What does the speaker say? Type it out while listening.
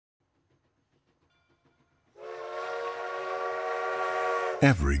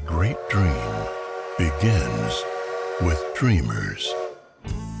Every great dream begins with dreamers.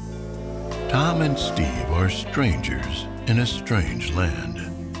 Tom and Steve are strangers in a strange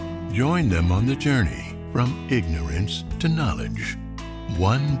land. Join them on the journey from ignorance to knowledge,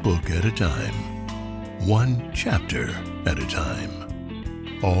 one book at a time, one chapter at a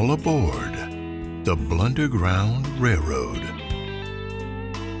time. All aboard the Blunderground Railroad.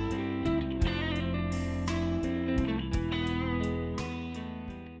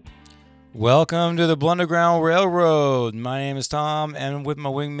 Welcome to the Blunderground Railroad. My name is Tom, and with my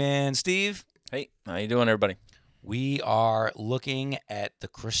wingman, Steve. Hey, how you doing, everybody? We are looking at The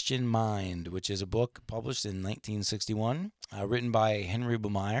Christian Mind, which is a book published in 1961, written by Henry B.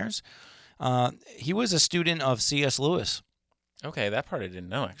 Myers. He was a student of C.S. Lewis. Okay, that part I didn't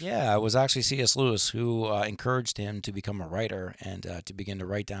know, actually. Yeah, it was actually C.S. Lewis who encouraged him to become a writer and to begin to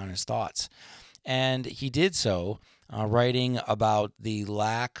write down his thoughts. And he did so writing about the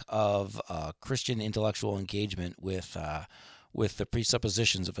lack of Christian intellectual engagement with the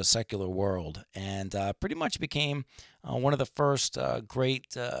presuppositions of a secular world, and pretty much became one of the first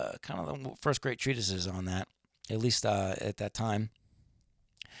great treatises on that, at least at that time.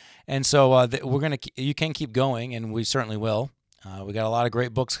 And so you can keep going, and we certainly will. We got a lot of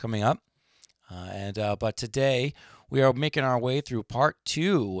great books coming up, but today we are making our way through part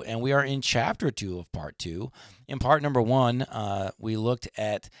 2, and we are in chapter 2 of part 2. In part number 1, we looked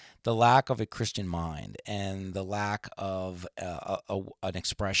at the lack of a Christian mind and the lack of an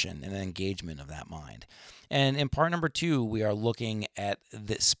expression and an engagement of that mind. And in part number 2, we are looking at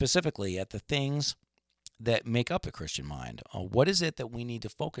specifically at the things that make up a Christian mind. What is it that we need to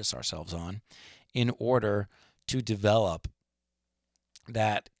focus ourselves on in order to develop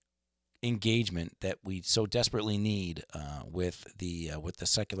that engagement that we so desperately need with the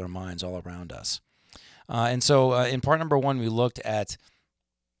secular minds all around us. And so in part number 1, we looked at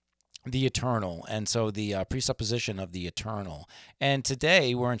the eternal, and so the presupposition of the eternal. And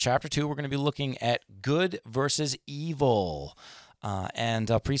today we're in chapter 2. We're going to be looking at good versus evil, and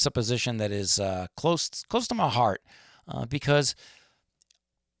a presupposition that is close to my heart, because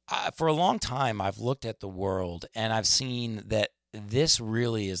for a long time I've looked at the world and I've seen that this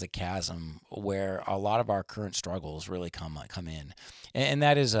really is a chasm where a lot of our current struggles really come in, and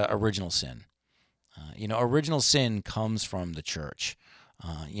that is original sin. Original sin comes from the church.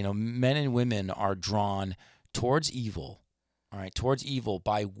 Men and women are drawn towards evil, towards evil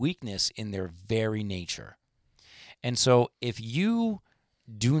by weakness in their very nature. And so if you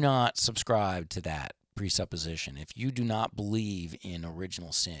do not subscribe to that presupposition, if you do not believe in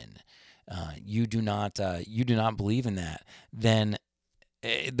original sin, you do not believe in that, then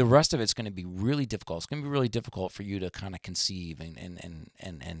the rest of it's going to be really difficult. It's going to be really difficult for you to kind of conceive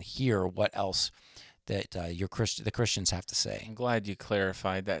and hear what else that the Christians have to say. I'm glad you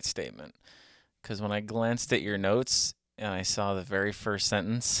clarified that statement, because when I glanced at your notes and I saw the very first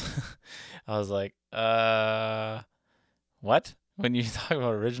sentence, I was like, what? When you talk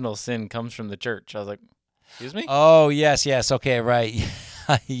about original sin comes from the church, I was like, excuse me? Oh, yes, okay, right.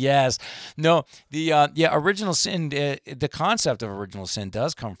 Yes. No, the original sin, the concept of original sin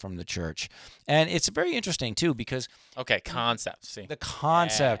does come from the church. And it's very interesting, too, because... Okay, concept, see. The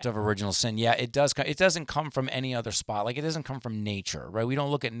concept of original sin, it does. It doesn't come from any other spot. Like, it doesn't come from nature, right? We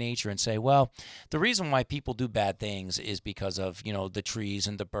don't look at nature and say, well, the reason why people do bad things is because of, the trees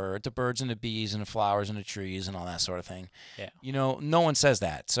and the birds and the bees and the flowers and the trees and all that sort of thing. Yeah. No one says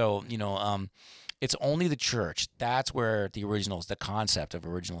that. So, it's only the church. That's where the concept of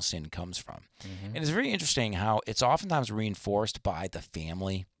original sin comes from. Mm-hmm. And it's very interesting how it's oftentimes reinforced by the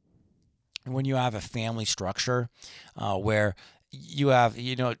family. When you have a family structure where you have,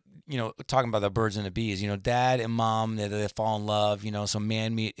 talking about the birds and the bees, dad and mom, they fall in love, so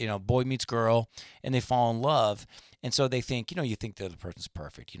boy meets girl, and they fall in love. And so they think, you think the other person's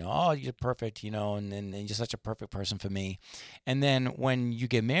perfect, oh, you're perfect, and you're such a perfect person for me. And then when you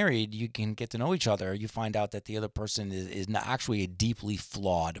get married, you can get to know each other. You find out that the other person is not actually a deeply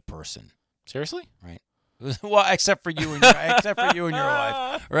flawed person. Seriously? Right. Well, except for you and your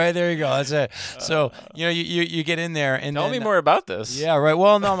wife. Right, there you go. That's it. So, you get in there and tell me more about this. Yeah, right.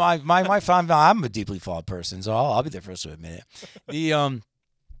 Well, no, my wife, I'm a deeply flawed person, so I'll be the first to admit it.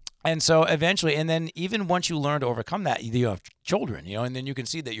 And so eventually, and then even once you learn to overcome that, you have children, and then you can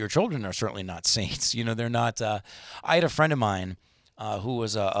see that your children are certainly not saints. They're not. I had a friend of mine who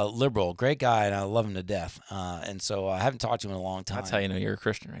was a liberal, great guy, and I love him to death. And so I haven't talked to him in a long time. That's how you know you're a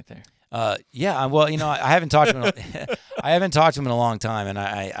Christian right there. Yeah, well, I haven't talked to him. I haven't talked to him in a long time, and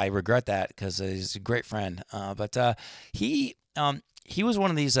I regret that because he's a great friend. But he was one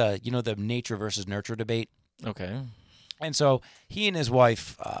of these, the nature versus nurture debate. Okay. And so he and his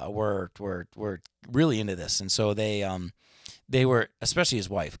wife were really into this, and so they were, especially his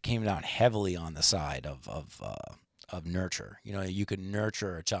wife, came down heavily on the side of nurture. You know, you could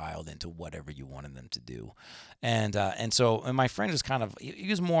nurture a child into whatever you wanted them to do, and my friend was kind of, he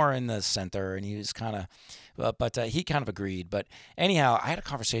was more in the center, and he was kind of, but he kind of agreed. But anyhow, I had a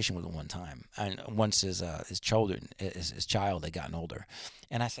conversation with him one time, and once his child had gotten older,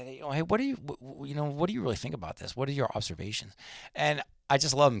 and I said, hey, what do you really think about this? What are your observations? And I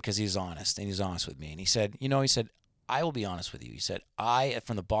just love him because he's honest, and he's honest with me. And he said, I will be honest with you. He said,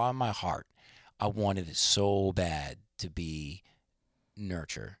 from the bottom of my heart, I wanted it so bad to be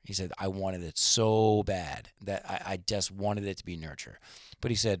nurture. He said, I wanted it so bad that I just wanted it to be nurture.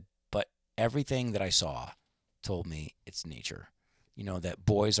 But he said, but everything that I saw told me it's nature. You know, that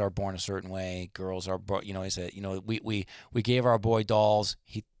boys are born a certain way, girls are born, he said, we gave our boy dolls.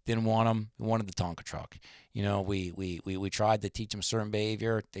 He didn't want them. He wanted the Tonka truck. We tried to teach them certain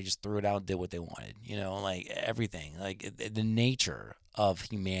behavior. They just threw it out and did what they wanted. Like everything, like the nature of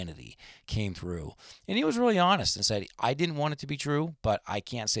humanity came through. And he was really honest and said, I didn't want it to be true, but I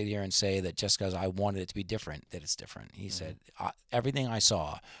can't sit here and say that just because I wanted it to be different, that it's different. He said, everything I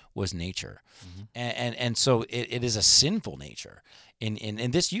saw was nature. And so it is a sinful nature.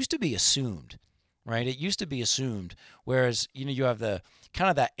 And this used to be assumed, right? It used to be assumed, whereas, you have the kind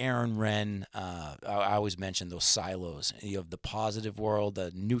of that Aaron Renn, I always mention those silos. You have the positive world,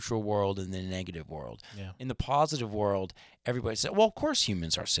 the neutral world, and the negative world. Yeah. In the positive world, everybody said, well, of course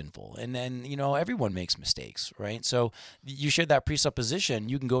humans are sinful. And then, everyone makes mistakes, right? So you share that presupposition.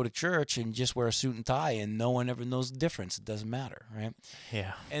 You can go to church and just wear a suit and tie, and no one ever knows the difference. It doesn't matter, right?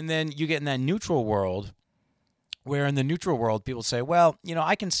 Yeah. And then you get in that neutral world, where in the neutral world, people say, well,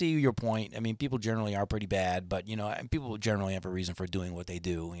 I can see your point. I mean, people generally are pretty bad, but, people generally have a reason for doing what they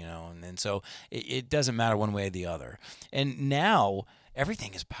do, and so it doesn't matter one way or the other. And now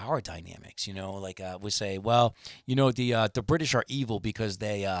everything is power dynamics, like we say, well, the British are evil because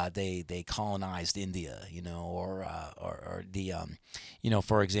they colonized India, or the,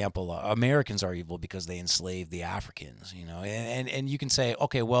 for example, Americans are evil because they enslaved the Africans, and you can say,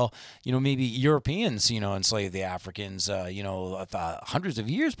 okay, well, maybe Europeans, enslaved the Africans, hundreds of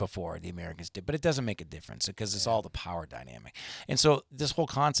years before the Americans did, but it doesn't make a difference because it's all the power dynamic. And so this whole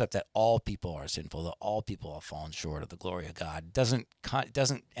concept that all people are sinful, that all people have fallen short of the glory of God, doesn't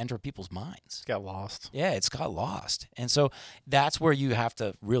enter people's minds. It got lost. Yeah, it's got lost. And so that's where you have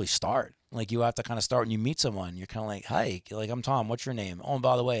to really start. Like, you have to kind of start when you meet someone. You're kind of like, hi, like, I'm Tom. What's your name? Oh, and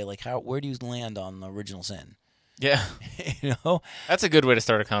by the way, like, where do you land on the original sin? Yeah. That's a good way to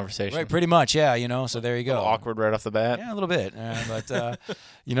start a conversation. Right, pretty much, yeah, so there you go. Awkward right off the bat. Yeah, a little bit. But,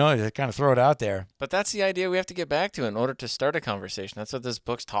 kind of throw it out there. But that's the idea we have to get back to in order to start a conversation. That's what this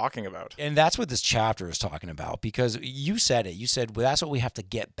book's talking about. And that's what this chapter is talking about, because you said it. You said, well, that's what we have to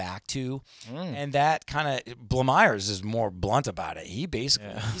get back to. And that kind of, Blumeyers is more blunt about it. He basically,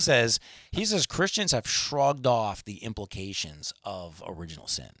 he says Christians have shrugged off the implications of original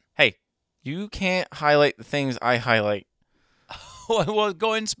sin. Hey, you can't highlight the things I highlight. Well,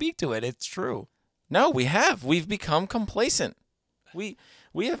 go ahead and speak to it. It's true. No, we have. We've become complacent. We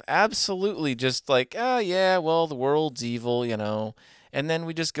have absolutely just like, well, the world's evil, And then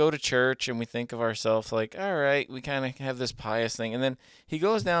we just go to church and we think of ourselves like, all right, we kind of have this pious thing. And then he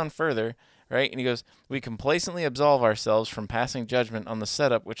goes down further, right? And he goes, we complacently absolve ourselves from passing judgment on the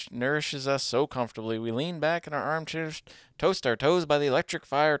setup which nourishes us so comfortably. We lean back in our armchairs, toast our toes by the electric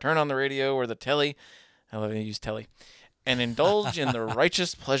fire, turn on the radio or the telly. I love to use telly. And indulge in the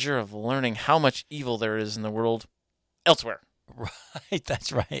righteous pleasure of learning how much evil there is in the world elsewhere. Right,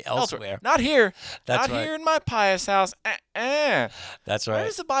 that's right. Elsewhere. Not here. That's Not right. here in my pious house. That's right. Where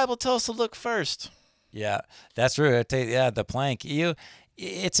does the Bible tell us to look first? Yeah, that's true. The plank.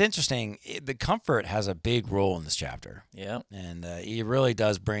 It's interesting. The comfort has a big role in this chapter. Yeah. And he really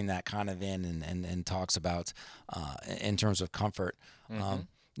does bring that kind of in and talks about in terms of comfort.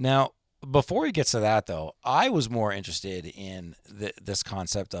 Now, before he gets to that, though, I was more interested in this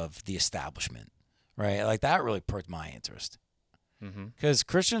concept of the establishment, right? Like, that really perked my interest. Because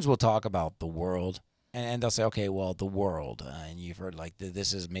Christians will talk about the world, and they'll say, okay, well, the world, and you've heard like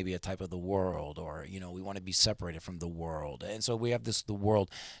this is maybe a type of the world, or, we want to be separated from the world. And so we have the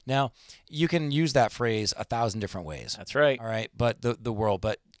world. Now, you can use that phrase 1,000 different ways. That's right. All right, but the world.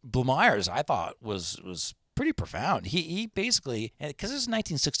 But Blumeyers, I thought, was pretty profound. He basically, because this is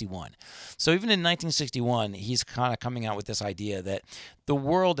 1961, so even in 1961, he's kind of coming out with this idea that the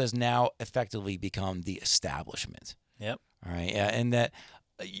world has now effectively become the establishment. Yep. All right, and that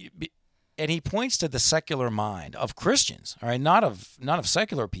and he points to the secular mind of Christians, all right, not of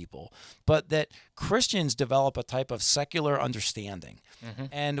secular people, but that Christians develop a type of secular understanding.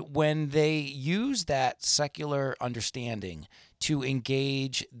 And when they use that secular understanding to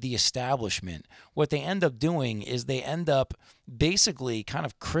engage the establishment, what they end up doing is they end up basically kind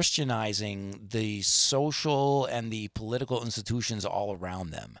of Christianizing the social and the political institutions all around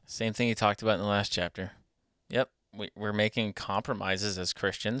them. Same thing he talked about in the last chapter. Yep. We're making compromises as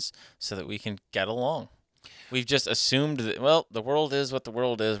Christians so that we can get along. We've just assumed that, well, the world is what the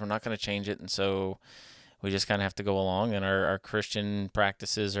world is. We're not going to change it. And so we just kind of have to go along. And our Christian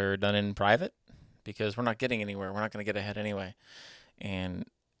practices are done in private because we're not getting anywhere. We're not going to get ahead anyway. And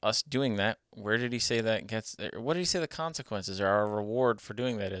us doing that, where did he say that gets there? What did he say the consequences or our reward for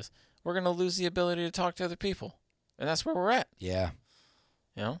doing that is? We're going to lose the ability to talk to other people. And that's where we're at. Yeah.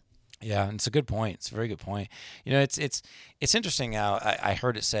 You know? Yeah, and it's a good point. It's a very good point. You know, it's interesting how I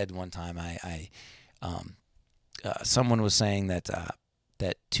heard it said one time. Someone was saying that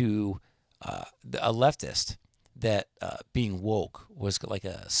to a leftist that being woke was like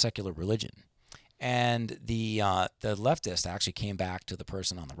a secular religion, and the leftist actually came back to the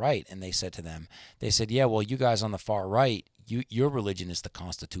person on the right, and they said to them, yeah, well, you guys on the far right, your religion is the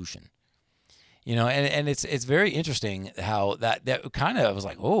Constitution. You know, and it's very interesting how that kind of was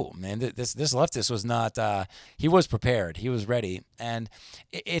like, oh man, this leftist was not. He was prepared. He was ready, and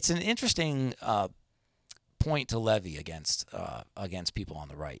it's an interesting point to levy against people on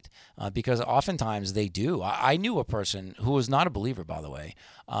the right because oftentimes they do. I knew a person who was not a believer, by the way,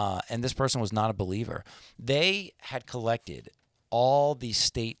 and this person was not a believer. They had collected all the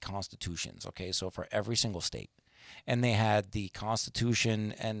state constitutions. Okay, so for every single state. And they had the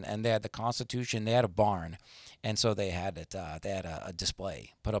Constitution, and they had the Constitution. They had a barn, and so they had it. They had a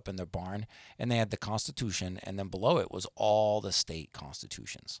display put up in their barn, and they had the Constitution, and then below it was all the state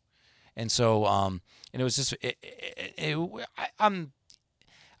constitutions. And so, and it was just. I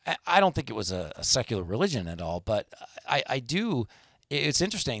don't think it was a secular religion at all, but I do. It's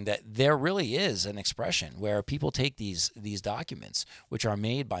interesting that there really is an expression where people take these documents, which are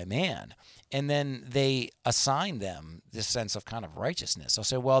made by man, and then they assign them this sense of kind of righteousness. They'll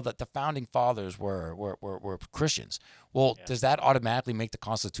say, well, that the founding fathers were Christians. Well, does that automatically make the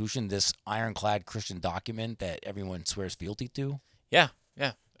Constitution this ironclad Christian document that everyone swears fealty to? Yeah.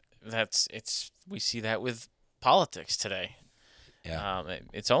 We see that with politics today. Yeah.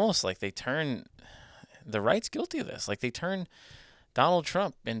 It's almost like they turn the right's guilty of this. Like they turn Donald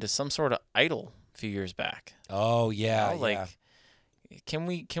Trump into some sort of idol a few years back. Oh yeah, can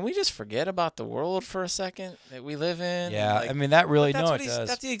we just forget about the world for a second that we live in? Yeah, I mean that really does.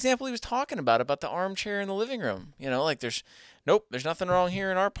 That's the example he was talking about the armchair in the living room. You know, like there's nothing wrong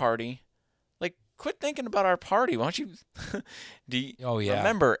here in our party. Like quit thinking about our party. Why don't you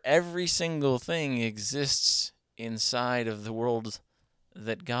remember every single thing exists inside of the world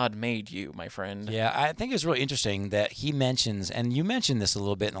that God made you, my friend. Yeah, I think it's really interesting that he mentions, and you mentioned this a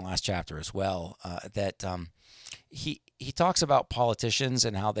little bit in the last chapter as well, that he talks about politicians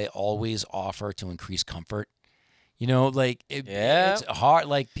and how they always offer to increase comfort. You know, like it's hard.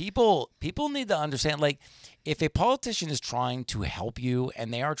 Like people need to understand. Like if a politician is trying to help you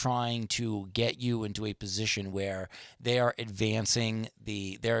and they are trying to get you into a position where they are advancing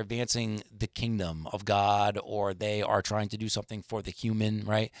the kingdom of God, or they are trying to do something for the human,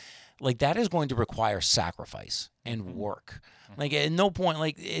 right? Like that is going to require sacrifice and work. Like at no point,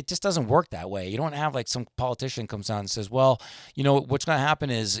 like it just doesn't work that way. You don't have like some politician comes out and says, well, you know, what's going to happen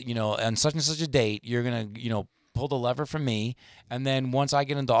is, you know, on such and such a date, you're going to, you know, pull the lever for me, and then once I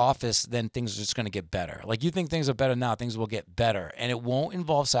get into office, then things are just going to get better. Like you think things are better now, things will get better, and it won't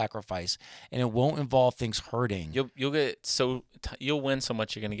involve sacrifice, and it won't involve things hurting. You'll win so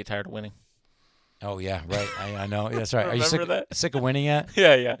much you're going to get tired of winning. Oh yeah, right. I know. That's right. Are you sick of winning yet?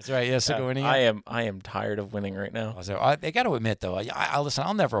 Yeah. That's right. Yeah, sick of winning yet? I am tired of winning right now. So they got to admit though, I listen.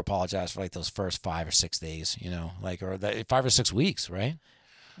 I'll never apologize for like those first 5 or 6 days, you know, like or 5 or 6 weeks, right?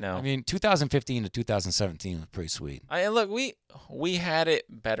 No. I mean, 2015 to 2017 was pretty sweet. Look, we had it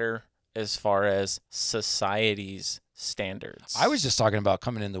better as far as society's standards. I was just talking about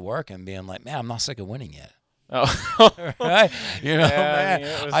coming into work and being like, man, I'm not sick of winning yet. Oh, right. You know,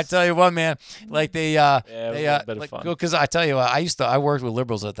 man. I tell you what, man. Like because I tell you, I worked with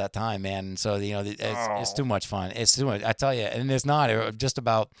liberals at that time, man. And so you know, it's too much fun. It's too much. I tell you, and it's not. It just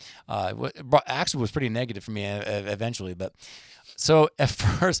about actually was pretty negative for me eventually, but. So at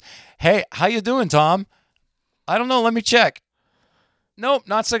first, hey, how you doing, Tom? I don't know. Let me check. Nope,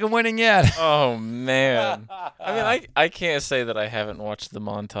 not sick of winning yet. Oh man. I mean, I can't say that I haven't watched the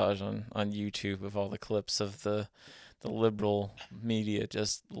montage on YouTube of all the clips of the the liberal media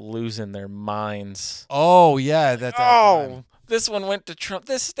just losing their minds. Oh yeah, that's Oh, this one went to Trump.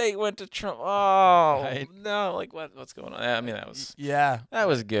 This state went to Trump. Oh Right. no! Like what's going on? I mean, that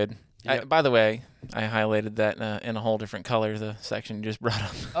was good. Yep. By the way, I highlighted that in a whole different color. The section you just brought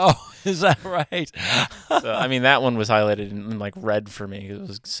up. Oh, is that right? So I mean, that one was highlighted in like red for me. It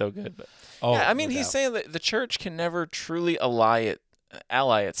was so good. But Oh, yeah, I mean, no he's doubt. saying that the church can never truly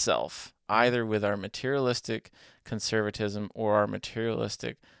ally itself either with our materialistic conservatism or our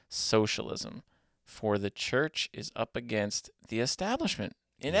materialistic socialism. For the church is up against the establishment,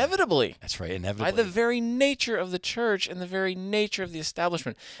 inevitably. That's right. By Inevitably. the very nature of the church and the very nature of the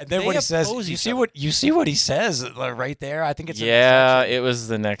establishment. And then They what he says, oppose you each see other. what he says right there. I think it's in the Yeah, section. it was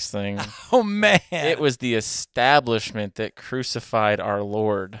the next thing. Oh man. It was the establishment that crucified our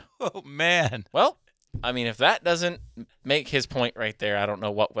Lord. Oh man. Well, I mean, if that doesn't make his point right there, I don't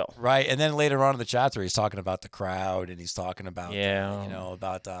know what will. Right, and then later on in the chapter, he's talking about the crowd, and he's talking about Yeah.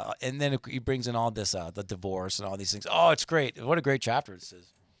 about and then he brings in all this the divorce and all these things. Oh, it's great! What a great chapter this is.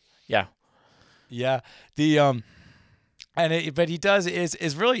 Yeah. Yeah, but he does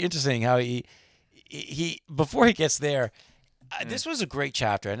is really interesting how he before he gets there. This was a great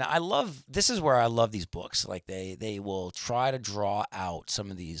chapter, and this is where I love these books. Like they will try to draw out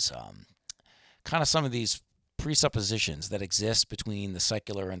some of these some of these presuppositions that exist between the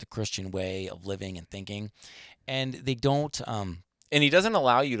secular and the Christian way of living and thinking, and they don't. And he doesn't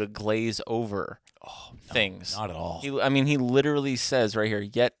allow you to glaze over things. Not at all. He literally says right here,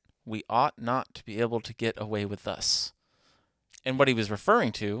 yet we ought not to be able to get away with thus. And what he was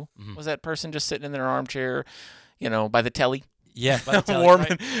referring to was that person just sitting in their armchair, by the telly, Yeah, by the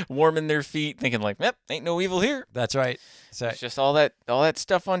telly, warming their feet, thinking like, "Yep, ain't no evil here." That's right. It's just all that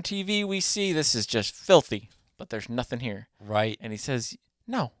stuff on TV we see. This is just filthy, but there's nothing here. Right. And he says,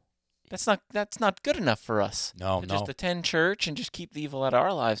 "No, that's not good enough for us. No, to no. just attend church and just keep the evil out of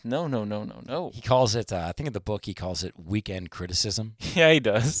our lives. No, no, no, no, no." He calls it. I think in the book he calls it weekend criticism. Yeah, he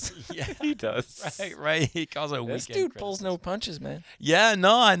does. Yeah, he does. Right. He calls it This weekend. dude pulls no punches, man. Yeah,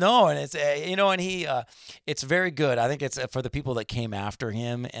 no, I know, and it's and he, it's very good. I think it's for the people that came after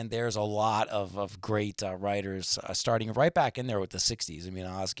him, and there's a lot of great writers starting right back in there with the '60s. I mean,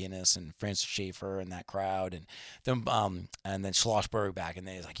 Os Guinness and Francis Schaeffer and that crowd, and then Schlossberg back in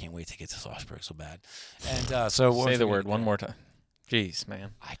the days. I can't wait to get to Schlossberg so bad. And so Say the word one more time. Jeez,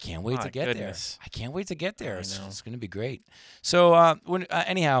 man. I can't wait My to get goodness. there. I can't wait to get there. I It's know. going to be great. So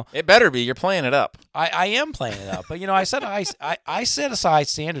anyhow, It better be. You're playing it up. I am playing it up, but I set I set a high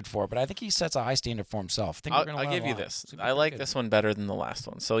standard for it, but I think he sets a high standard for himself. I think we're gonna I'll learn give a you lot. this. It's gonna be I pretty like good. this one better than the last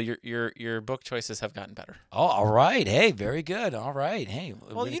one. So your book choices have gotten better. Oh, all right. Hey, very good. All right. Hey.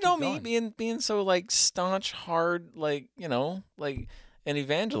 we're Well, gonna you know keep me going. being so like staunch, hard, like like an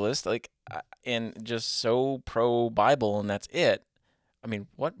evangelist, and just so pro Bible, and that's it. I mean,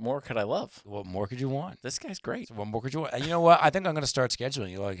 what more could I love? What more could you want? This guy's great. So what more could you want? You know what? I think I'm going to start scheduling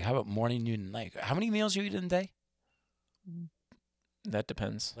you. Like, how about morning, noon, and night? How many meals you eat in a day? That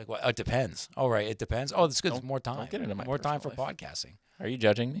depends. Like what? It depends. All right, it depends. Oh, that's good. It's more time. Don't get into my more time for personal life. podcasting. Are you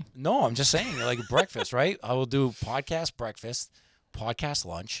judging me? No, I'm just saying, like breakfast, right? I will do podcast breakfast, podcast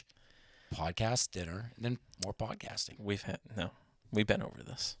lunch, podcast dinner, and then more podcasting. We've been over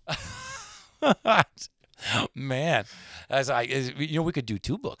this. Man, we could do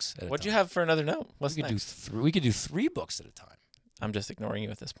 2 books at a What'd time. you have for another note? What's We could next? do 3. We could do 3 books at a time. I'm just ignoring you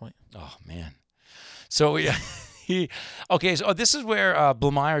at this point. Oh man. So yeah. So this is where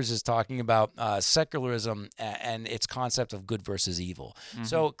Blumeyers is talking about secularism and its concept of good versus evil. Mm-hmm.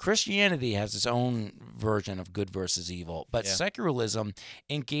 So Christianity has its own version of good versus evil, but Yeah. secularism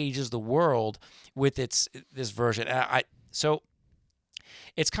engages the world with this version. So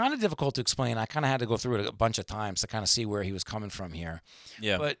it's kind of difficult to explain. I kind of had to go through it a bunch of times to kind of see where he was coming from here.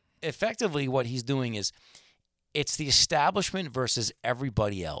 Yeah. But effectively, what he's doing is it's the establishment versus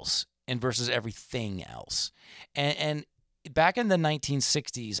everybody else and versus everything else. And back in the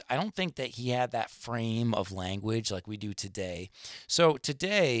 1960s, I don't think that he had that frame of language like we do today. So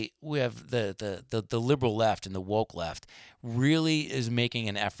today we have the liberal left and the woke left really is making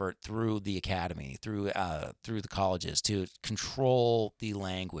an effort through the academy, through the colleges to control the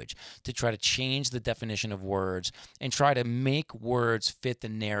language, to try to change the definition of words and try to make words fit the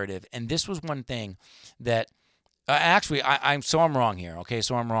narrative. And this was one thing that actually, I'm wrong here. Okay,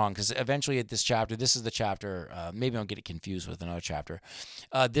 so I'm wrong because eventually at this chapter, this is the chapter. Maybe I'll get it confused with another chapter.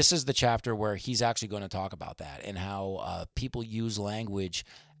 This is the chapter where he's actually going to talk about that and how people use language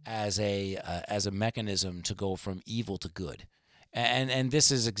as a mechanism to go from evil to good. And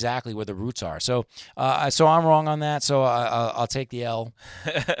this is exactly where the roots are. So so I'm wrong on that. So I'll take the L.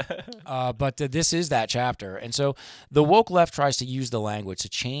 But this is that chapter. And so the woke left tries to use the language to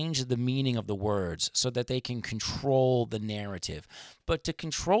change the meaning of the words so that they can control the narrative. But to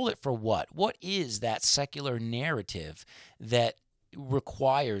control it for what? What is that secular narrative that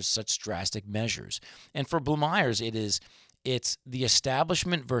requires such drastic measures? And for Blumeyers, it's the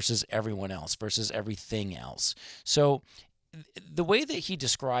establishment versus everyone else, versus everything else. So the way that he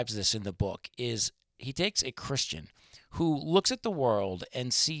describes this in the book is he takes a Christian who looks at the world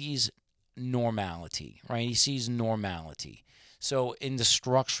and sees normality, right? He sees normality. So in the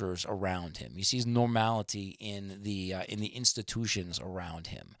structures around him, he sees normality in the institutions around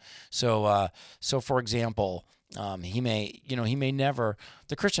him. So for example, the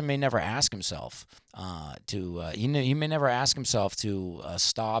Christian may never ask himself he may never ask himself to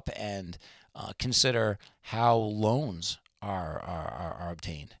stop and consider how loans are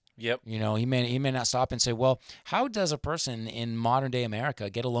obtained. Yep. He may not stop and say, well, how does a person in modern day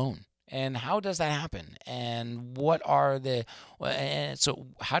America get a loan? And how does that happen? And so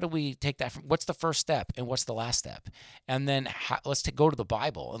how do we take that what's the first step and what's the last step? And then let's go to the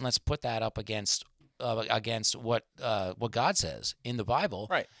Bible and let's put that up against what God says in the Bible.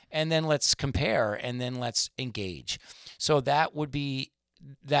 Right. And then let's compare and then let's engage. So that would be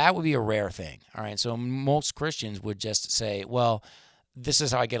a rare thing. All right. So most Christians would just say, well, this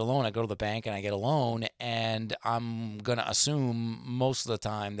is how I get a loan. I go to the bank and I get a loan, and I'm going to assume most of the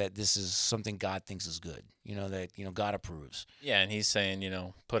time that this is something God thinks is good, that God approves. Yeah, and he's saying,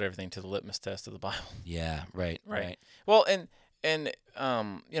 put everything to the litmus test of the Bible. Yeah, right. Well, and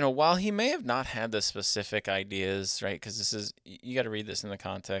while he may have not had the specific ideas, right, because you got to read this in the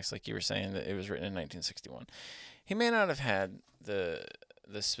context, like you were saying, that it was written in 1961. He may not have had the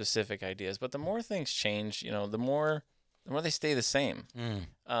specific ideas, but the more things change, the more they stay the same.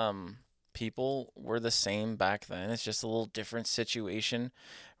 People were the same back then. It's just a little different situation.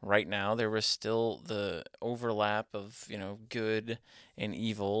 Right now, there was still the overlap of, good and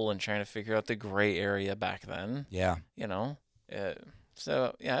evil and trying to figure out the gray area back then. Yeah.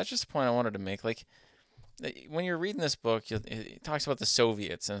 So, yeah, that's just a point I wanted to make. Like, when you're reading this book, it talks about the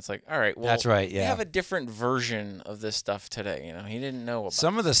Soviets, and it's like, all right, well, that's right, yeah. We have a different version of this stuff today. He didn't know about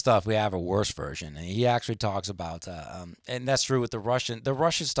some of the stuff. We have a worse version, and he actually talks about, and that's true with the Russian. The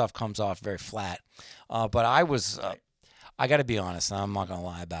Russian stuff comes off very flat, but I got to be honest, and I'm not going to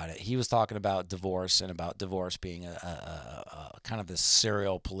lie about it. He was talking about divorce and about divorce being a kind of this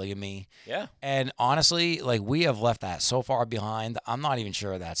serial polygamy. Yeah. And honestly, like, we have left that so far behind. I'm not even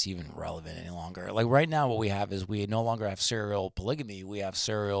sure that's even relevant any longer. Like, right now what we have is we no longer have serial polygamy. We have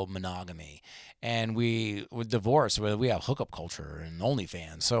serial monogamy. And with divorce, we have hookup culture and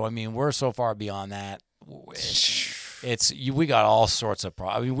OnlyFans. So, I mean, we're so far beyond that. We got all sorts of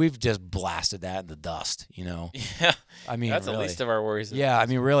problems. I mean, we've just blasted that in the dust, Yeah. I mean, that's really. the least of our worries. Yeah, I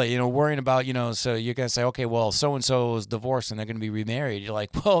mean, really, worrying about, so you're going to say, okay, well, so-and-so is divorced and they're going to be remarried. You're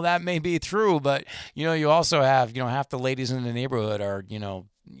like, well, that may be true, but, you also have, half the ladies in the neighborhood are,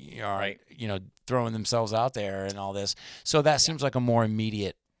 right. throwing themselves out there and all this. So that seems like a more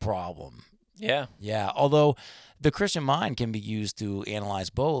immediate problem. Yeah. Yeah, although the Christian mind can be used to analyze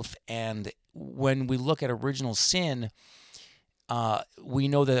both. And when we look at original sin, we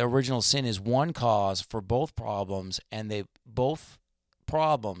know that original sin is one cause for both problems, and both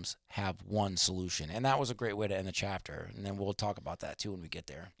problems have one solution. And that was a great way to end the chapter. And then we'll talk about that too when we get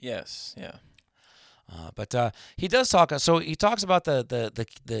there. Yes, yeah. But he does talk. So he talks about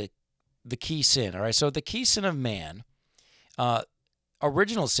the key sin. All right. So the key sin of man.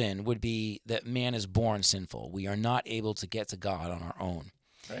 Original sin would be that man is born sinful. We are not able to get to God on our own.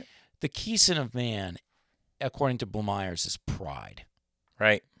 Right. The key sin of man, according to Blumeyers, is pride.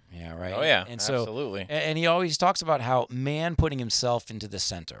 Right. Yeah, right. Oh, yeah, and so, absolutely. And he always talks about how man putting himself into the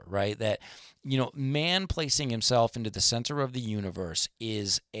center, right? That, man placing himself into the center of the universe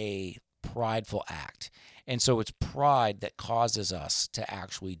is a prideful act. And so it's pride that causes us to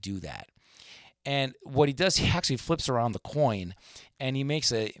actually do that. And what he does, he actually flips around the coin, and he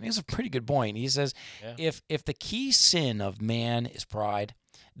makes a pretty good point. He says, if the key sin of man is pride,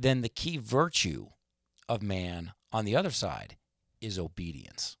 then the key virtue of man on the other side is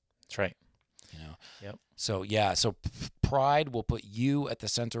obedience. That's right. Yep. So so pride will put you at the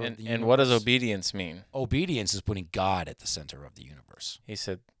center of the universe. And what does obedience mean? Obedience is putting God at the center of the universe. He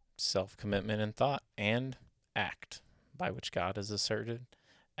said self-commitment in thought and act, by which God is asserted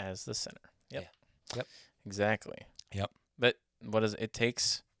as the center. Yep. Yeah. Yep. Exactly. Yep. But it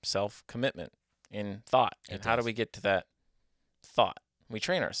takes self-commitment in thought. And how do we get to that thought? We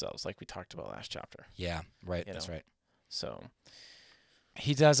train ourselves, like we talked about last chapter. Yeah, right. That's right. So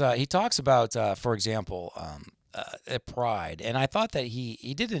He does. He talks about, for example, pride, and I thought that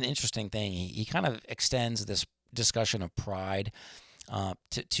he did an interesting thing. He kind of extends this discussion of pride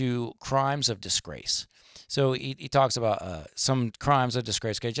to crimes of disgrace. So he talks about some crimes of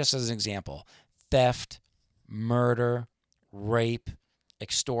disgrace. Okay, just as an example, theft, murder, rape,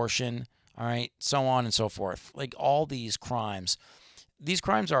 extortion. All right, so on and so forth. Like all these crimes. These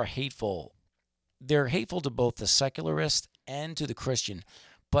crimes are hateful. They're hateful to both the secularist and to the Christian,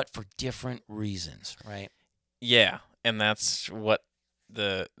 but for different reasons, right? yeah, and that's what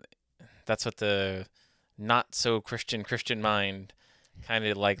the not so Christian mind kind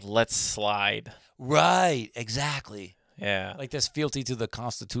of like lets slide. Right, exactly. Yeah. Like this fealty to the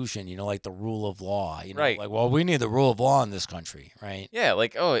Constitution, like the rule of law, Right. like, well, we need the rule of law in this country, right? Yeah,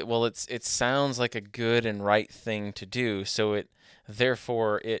 like it sounds like a good and right thing to do, so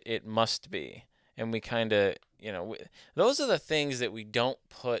therefore it must be. And we kind of, those are the things that we don't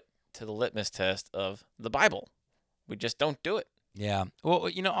put to the litmus test of the Bible. We just don't do it. Yeah. Well,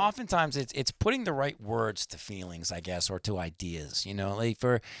 oftentimes it's putting the right words to feelings, I guess, or to ideas,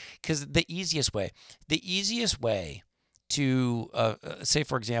 because the easiest way to say,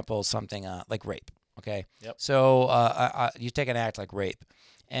 for example, something like rape. Okay. Yep. So you take an act like rape,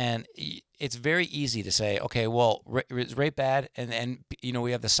 and it's very easy to say, okay, well, is rape bad? And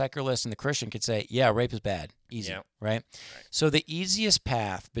we have the secularist and the Christian could say, yeah, rape is bad. Easy, Yep. right? So the easiest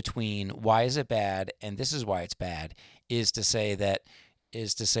path between why is it bad and this is why it's bad is to say the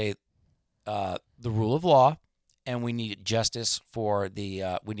rule of law, and we need justice for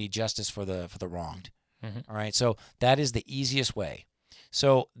the wronged. Mm-hmm. All right, so that is the easiest way.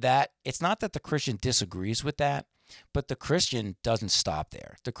 So that it's not that the Christian disagrees with that, but the Christian doesn't stop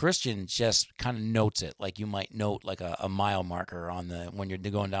there. The Christian just kind of notes it like you might note like a mile marker when you're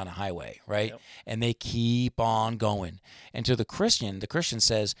going down a highway, right? Yep. And they keep on going. And to the Christian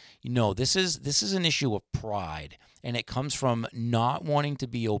says, this is an issue of pride, and it comes from not wanting to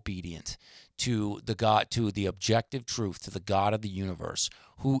be obedient to the objective truth, to the God of the universe,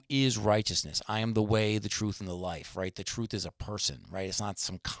 who is righteousness. I am the way, the truth, and the life, right? The truth is a person, right? It's not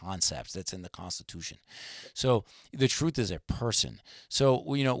some concept that's in the Constitution. So the truth is a person. So,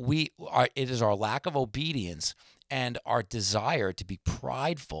 it is our lack of obedience and our desire to be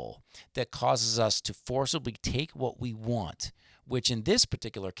prideful that causes us to forcibly take what we want, which in this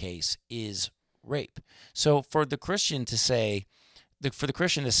particular case is rape. So for the Christian to say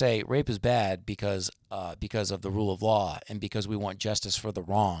rape is bad because of the rule of law and because we want justice for the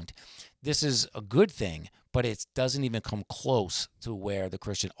wronged, this is a good thing, but it doesn't even come close to where the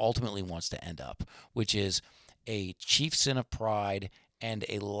Christian ultimately wants to end up, which is a chief sin of pride and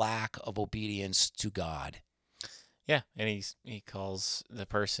a lack of obedience to God. Yeah, and he calls the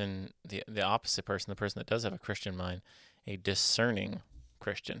person, the opposite person, the person that does have a Christian mind, a discerning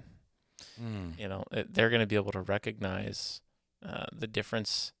Christian. They're going to be able to recognize the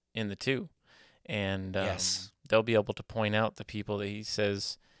difference in the two, and Yes. They'll be able to point out the people that he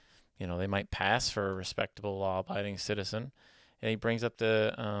says, they might pass for a respectable, law-abiding citizen, and he brings up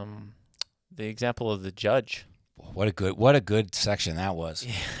the example of the judge. What a good section that was.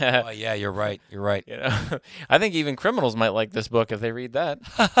 Yeah. Oh, yeah, you're right. I think even criminals might like this book if they read that.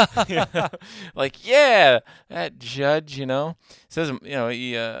 Like, yeah, that judge, says,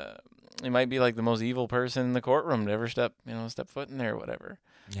 he might be like the most evil person in the courtroom to ever step foot in there or whatever.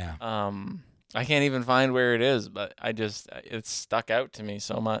 Yeah. I can't even find where it is, but it's stuck out to me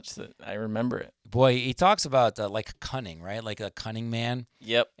so much that I remember it. Boy, he talks about like cunning, right? Like a cunning man.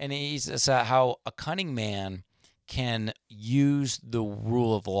 Yep. And he says how a cunning man can use the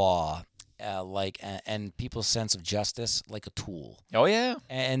rule of law, and people's sense of justice like a tool. Oh, yeah.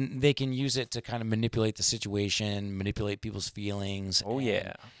 And they can use it to kind of manipulate the situation, manipulate people's feelings. Oh,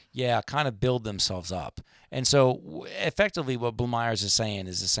 yeah. Yeah, kind of build themselves up. And so effectively what Blumeyers is saying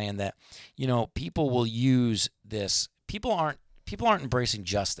that, people will use this. People aren't embracing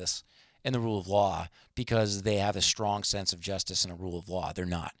justice and the rule of law because they have a strong sense of justice and a rule of law. They're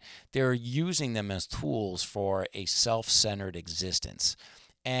not. They're using them as tools for a self-centered existence.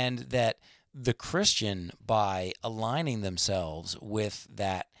 And that the Christian, by aligning themselves with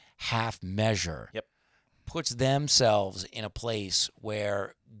that half measure, Yep. puts themselves in a place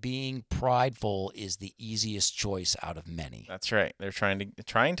where being prideful is the easiest choice out of many. That's right. They're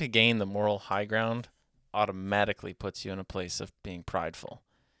trying to gain the moral high ground automatically puts you in a place of being prideful,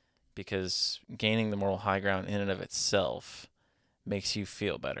 because gaining the moral high ground in and of itself makes you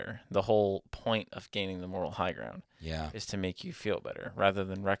feel better. The whole point of gaining the moral high ground is to make you feel better, rather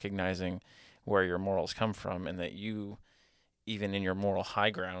than recognizing where your morals come from and that you even in your moral high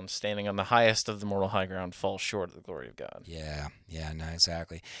ground, standing on the highest of the moral high ground falls short of the glory of God. Yeah, no,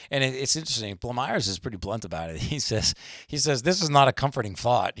 exactly. And it's interesting. Myers is pretty blunt about it. He says this is not a comforting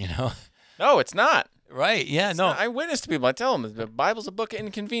thought, you know. No, it's not. Right? Yeah, It's no. not. I witness to people. I tell them the Bible's a book of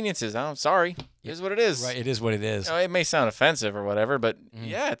inconveniences. I'm sorry. Here's what it is. Right, it is what it is. You know, it may sound offensive or whatever, but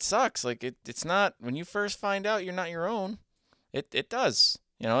yeah, it sucks. Like it's not when you first find out you're not your own. It does.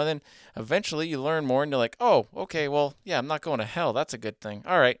 You know, and then eventually you learn more and you're like, oh, okay, well, yeah, I'm not going to hell. That's a good thing.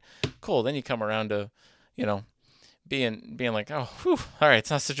 All right, cool. Then you come around to, you know, being like, oh, whew, all right,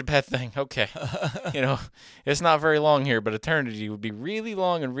 it's not such a bad thing. Okay. You know, it's not very long here, but eternity would be really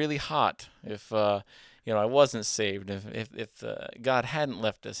long and really hot if, you know, I wasn't saved, if God hadn't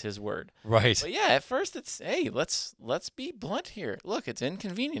left us his word. Right. But yeah, at first it's, hey, let's be blunt here. Look, it's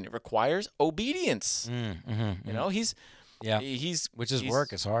inconvenient. It requires obedience. You know, he's which is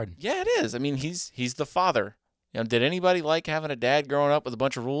work. It's hard. Yeah, it is. I mean, he's the father. You know, did anybody like having a dad growing up with a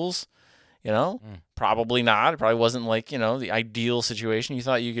bunch of rules? You know, probably not. It probably wasn't like, you know, the ideal situation. You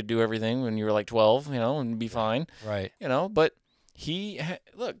thought you could do everything when you were like 12, you know, and be fine. Right. You know, but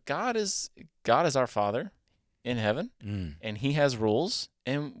look, God is our Father in heaven, and he has rules,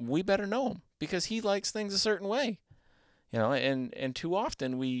 and we better know him because he likes things a certain way. You know, and too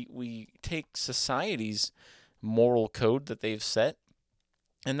often we take society's moral code that they've set,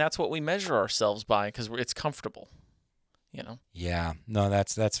 and that's what we measure ourselves by because it's comfortable. You know. Yeah. No,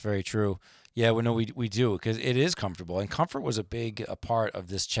 that's very true. Yeah. Well, no, we do because it is comfortable, and comfort was a big part of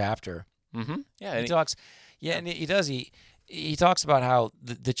this chapter. Mm-hmm. Yeah. He talks. Yeah, and he does. He talks about how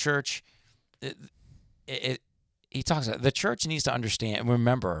the church. He talks about the church needs to understand and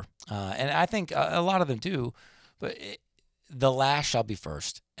remember, and I think a lot of them do, but the last shall be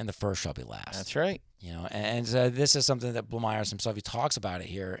first, and the first shall be last. That's right. You know, and this is something that Myers himself, he talks about it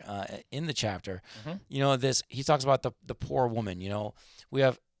here in the chapter. You know, he talks about the poor woman. You know, we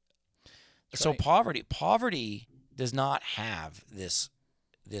have right. Poverty does not have this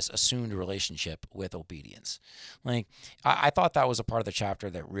assumed relationship with obedience. Like I thought that was a part of the chapter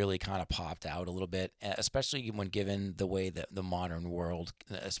that really kind of popped out a little bit, especially when given the way that the modern world,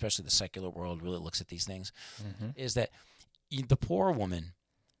 especially the secular world, really looks at these things. Is that the poor woman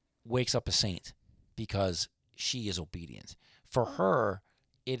wakes up a saint because she is obedient. For her,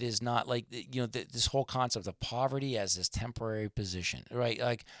 it is not like, you know, this whole concept of poverty as this temporary position, right?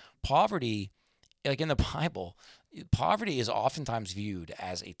 Like poverty, like in the Bible, poverty is oftentimes viewed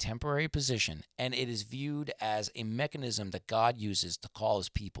as a temporary position, and it is viewed as a mechanism that God uses to call his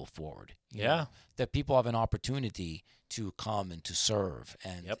people forward. You know, that people have an opportunity to come and to serve,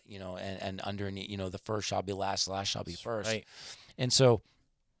 and you know, and underneath, you know, the first shall be last, the last shall be first. Right. And so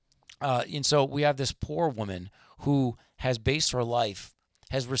we have this poor woman who has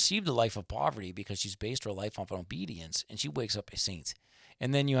received a life of poverty because she's based her life on obedience, and she wakes up a saint.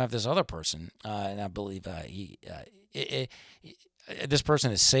 And then you have this other person, and I believe this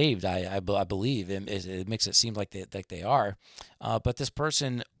person is saved. I believe it makes it seem like they are, but this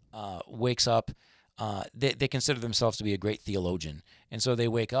person wakes up. They consider themselves to be a great theologian, and so they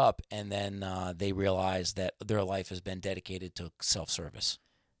wake up and then they realize that their life has been dedicated to self-service.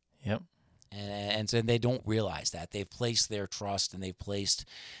 Yep. And so they don't realize that they've placed their trust and they've placed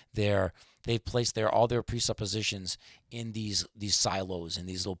all their presuppositions in these silos, in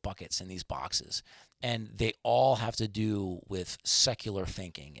these little buckets, in these boxes, and they all have to do with secular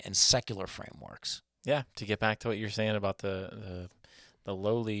thinking and secular frameworks. Yeah, to get back to what you're saying about the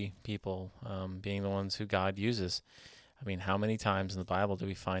lowly people being the ones who God uses. I mean, how many times in the Bible do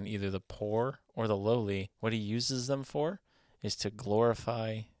we find either the poor or the lowly, what he uses them for is to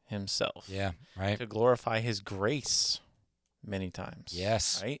glorify himself. Yeah, right. To glorify his grace many times.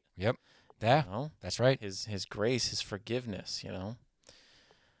 Yes. Right? Yep. Yeah, you know? That's right. His grace, his forgiveness, you know.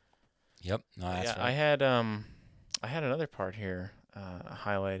 Yep. No, that's right. I had another part here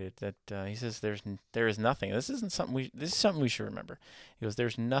highlighted that he says there is nothing. This is something we should remember. He goes,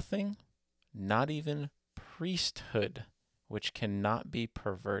 there's nothing, not even priesthood, which cannot be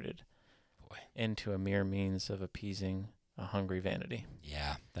perverted into a mere means of appeasing a hungry vanity.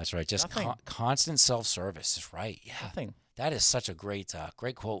 Yeah, that's right. Just constant self-service is right. Yeah. Nothing. That is such a great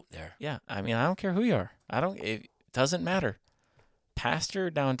quote there. Yeah. I mean, I don't care who you are. It doesn't matter. Pastor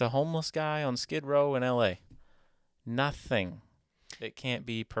down to homeless guy on Skid Row in LA. Nothing that can't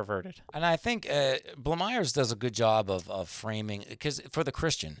be perverted. And I think Myers does a good job of framing, for the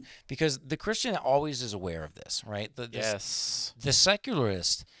Christian, because the Christian always is aware of this, right? Yes. The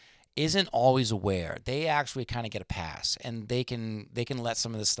secularist isn't always aware. They actually kind of get a pass, and they can let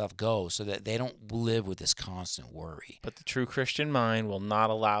some of this stuff go so that they don't live with this constant worry. But the true Christian mind will not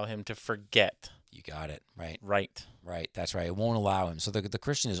allow him to forget You got it. Right. Right. Right. That's right. It won't allow him. So the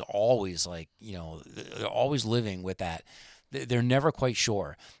Christian is always like, they're always living with that. They're never quite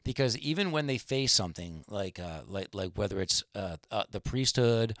sure, because even when they face something like whether it's the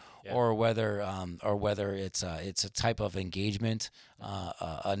priesthood, Yeah. or whether it's a type of engagement,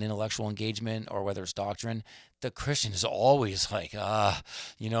 an intellectual engagement, or whether it's doctrine, the Christian is always like,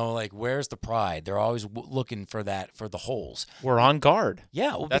 like, where's the pride? They're always looking for the holes. We're on guard.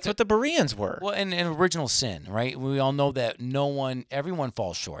 Yeah, well, That's what the Bereans were. Well, and original sin, right? We all know that everyone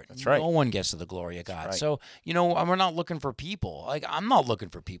falls short. That's right. No one gets to the glory of God. right. So, we're not looking for people. Like, I'm not looking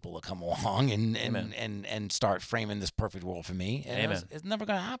for people to come along and start framing this perfect world for me. And Amen. It's never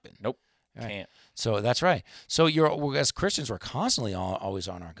going to happen. Nope. Right. Can't. So that's right. So as Christians, we're constantly always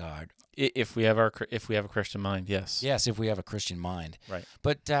on our guard. If we have a Christian mind, yes. Yes, if we have a Christian mind. Right.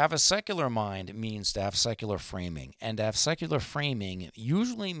 But to have a secular mind means to have secular framing. And to have secular framing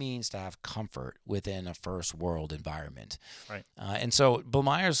usually means to have comfort within a first world environment. Right. And so Bill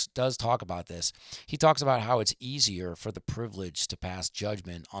Myers does talk about this. He talks about how it's easier for the privileged to pass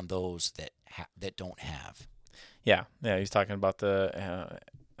judgment on those that don't have. Yeah. He's talking about the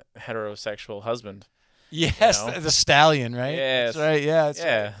heterosexual husband. Yes, the stallion, right? Yes. That's right.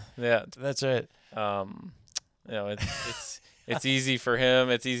 Yeah. Yeah. That's right. It's easy for him.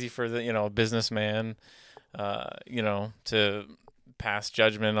 It's easy for the businessman, to pass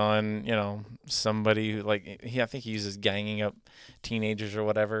judgment on somebody who, like, I think he uses ganging up teenagers or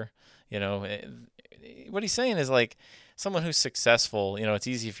whatever. What he's saying is, like, someone who's successful. It's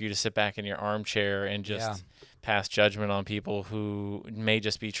easy for you to sit back in your armchair and just pass judgment on people who may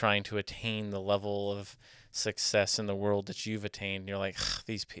just be trying to attain the level of success in the world that you've attained. And you're like,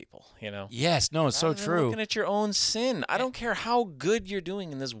 these people, Yes, no, it's so Rather than true. Looking at your own sin. I don't care how good you're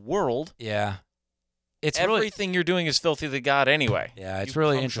doing in this world. Yeah. It's Everything you're doing is filthy to God anyway. Yeah, it's You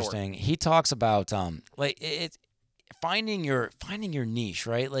really come interesting. He talks about it's finding your niche,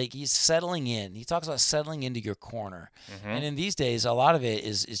 right? Like, he's settling in. He talks about settling into your corner. Mm-hmm. And in these days, a lot of it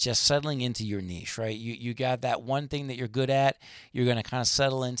is just settling into your niche, right? You got that one thing that you're good at. You're going to kind of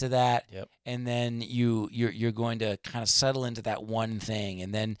settle into that. Yep. And then you're going to kind of settle into that one thing.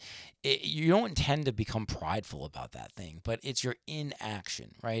 And then you don't intend to become prideful about that thing, but it's your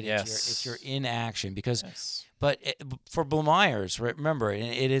inaction, right? Yes. It's your inaction, because Yes. but for Bill Myers, remember,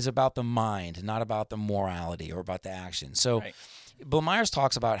 it is about the mind, not about the morality or about the action. So Right. Bill Myers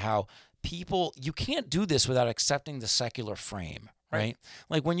talks about how you can't do this without accepting the secular frame, right?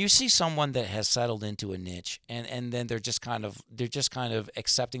 Like, when you see someone that has settled into a niche and then they're just kind of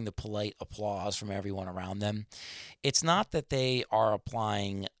accepting the polite applause from everyone around them, it's not that they are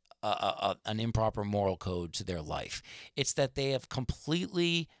applying an improper moral code to their life. It's that they have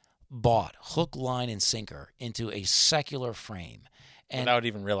completely bought hook, line, and sinker into a secular frame. And Without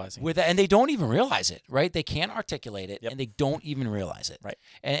even realizing. and they don't even realize it, right? They can't articulate it, Yep. and they don't even realize it. Right.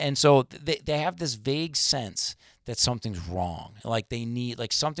 And so they have this vague sense that something's wrong, like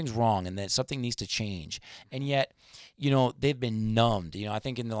something's wrong, and that something needs to change. And yet, they've been numbed. I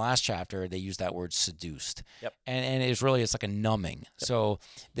think in the last chapter they used that word seduced. Yep. And it's like a numbing. Yep. So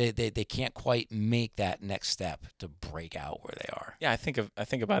they can't quite make that next step to break out where they are. Yeah, I think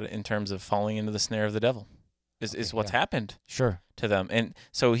about it in terms of falling into the snare of the devil. Is what's happened Sure. to them. And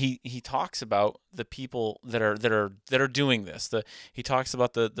so he talks about the people that are doing this. He talks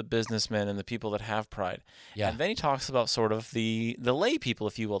about the businessmen and the people that have pride. Yeah. And then he talks about sort of the lay people,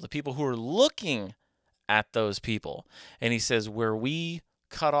 if you will, the people who are looking at those people. And he says, where we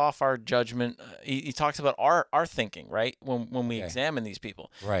cut off our judgment, he talks about our thinking, right? When we examine these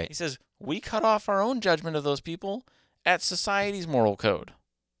people. Right. He says, we cut off our own judgment of those people at society's moral code,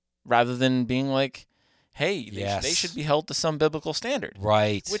 rather than being like, hey, they should be held to some biblical standard.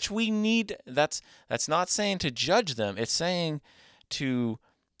 Right. Which we need. That's not saying to judge them. It's saying to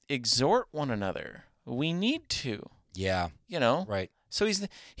exhort one another. We need to. Yeah. Right. So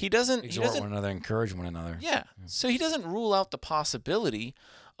he doesn't Exhort one another, encourage one another. Yeah. So he doesn't rule out the possibility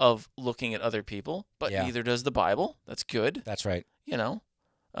of looking at other people, but neither does the Bible. That's good. That's right.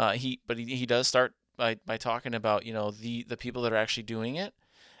 He does start by talking about the people that are actually doing it.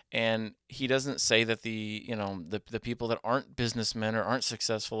 And he doesn't say that the people that aren't businessmen or aren't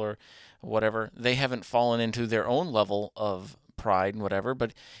successful or whatever, they haven't fallen into their own level of pride and whatever,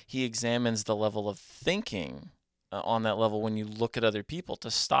 but he examines the level of thinking on that level when you look at other people to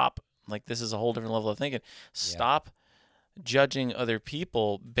stop. Like, this is a whole different level of thinking. Stop judging other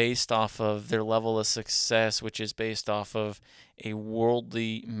people based off of their level of success, which is based off of a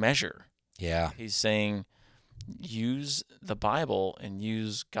worldly measure. Yeah. He's saying, use the Bible and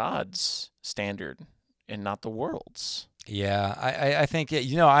use God's standard and not the world's. Yeah, I think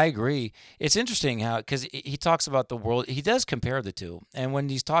I agree. It's interesting how because he talks about the world. He does compare the two, and when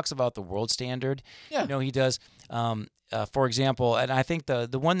he talks about the world standard, Yeah. he does. For example, and I think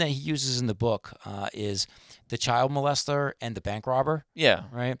the one that he uses in the book is the child molester and the bank robber. Yeah.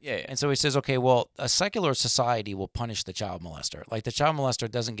 Right. Yeah. And so he says, okay, well, a secular society will punish the child molester. Like the child molester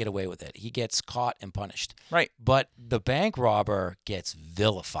doesn't get away with it; he gets caught and punished. Right. But the bank robber gets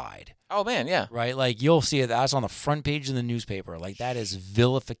vilified. Oh man. Yeah. Right, like you'll see it. That's on the front page of the newspaper. Like that is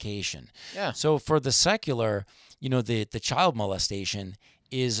vilification. Yeah. So for the secular, the child molestation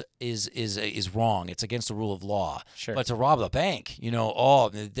is wrong. It's against the rule of law. Sure. But to rob the bank,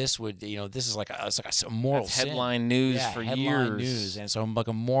 this would, this is like a moral That's sin. headline news Yeah, for headline years. news, and so like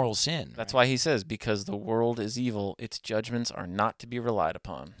a moral sin. That's right? why he says, because the world is evil, its judgments are not to be relied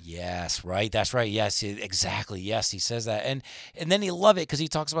upon. Yes, right. That's right. Yes, exactly. Yes, he says that, and then he love it because he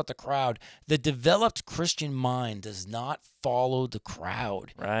talks about the crowd. The developed Christian mind does not follow the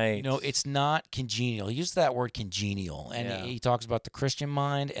crowd. Right. It's not congenial. He uses that word congenial, and Yeah. he talks about the Christian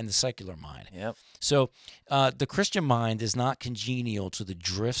mind and the secular mind. Yep. So the Christian mind is not congenial to the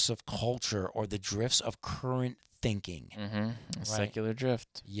drifts of culture or the drifts of current thinking. Mm-hmm. Secular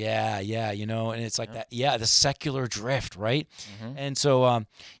drift. Yeah, and it's like that. Yeah, the secular drift, right? Mhm. And so,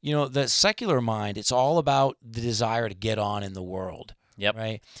 the secular mind, it's all about the desire to get on in the world. Yep.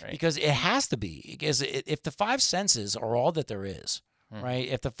 Right? Right. Because it has to be. Because if the five senses are all that there is, right?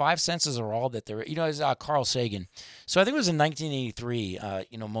 If the five senses are all that there, is Carl Sagan. So I think it was in 1983.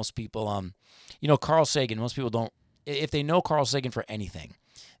 Most people, Carl Sagan. Most people don't. If they know Carl Sagan for anything,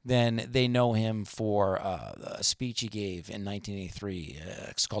 then they know him for a speech he gave in 1983.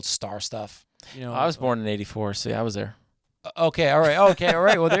 It's called Star Stuff. I was born in '84, so yeah, I was there. Okay, all right. Okay, all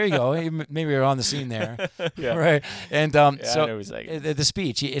right. Well, there you go. Maybe you're on the scene there. Yeah. Right. And I know so exactly. the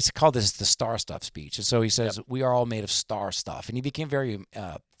speech, it's called the Star Stuff speech. And so he says, we are all made of star stuff. And he became very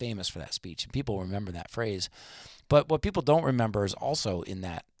famous for that speech. And people remember that phrase. But what people don't remember is also in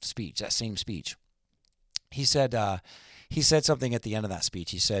that speech, that same speech, he said something at the end of that speech.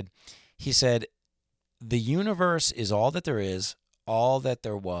 He said, the universe is all that there is, all that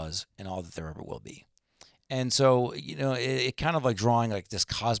there was, and all that there ever will be. And so, it kind of like drawing like this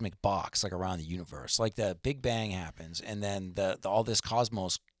cosmic box like around the universe. Like the Big Bang happens, and then all this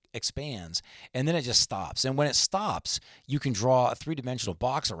cosmos expands, and then it just stops. And when it stops, you can draw a three-dimensional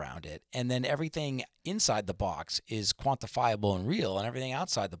box around it, and then everything inside the box is quantifiable and real, and everything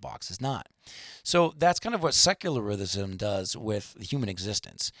outside the box is not. So that's kind of what secularism does with human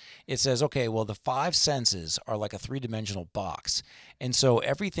existence. It says, okay, well, the five senses are like a three-dimensional box, and so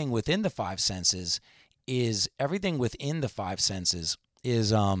everything within the five senses is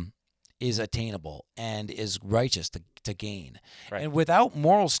attainable and is righteous to gain. Right. And without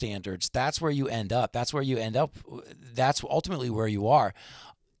moral standards, that's where you end up. That's ultimately where you are.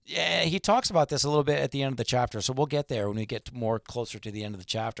 Yeah, he talks about this a little bit at the end of the chapter, so we'll get there when we get more closer to the end of the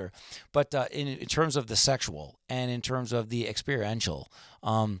chapter. But in terms of the sexual and in terms of the experiential,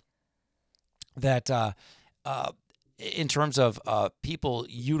 in terms of people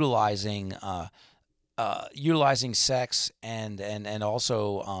utilizing sex and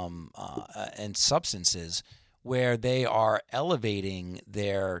also and substances where they are elevating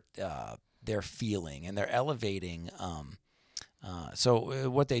their feeling, and they're elevating. So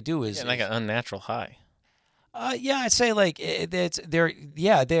what they do is like an unnatural high. I'd say like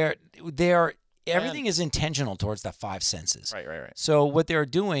everything is intentional towards the five senses. Right. So what they're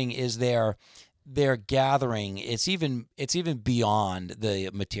doing is they're gathering. It's even beyond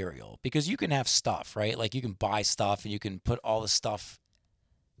the material, because you can have stuff, right? Like you can buy stuff and you can put all the stuff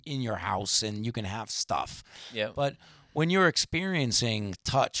in your house and you can have stuff. Yeah. But when you're experiencing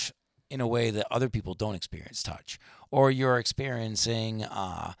touch in a way that other people don't experience touch, or you're experiencing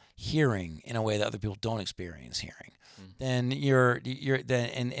hearing in a way that other people don't experience hearing, then you're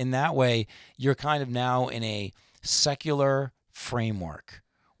then in that way you're kind of now in a secular framework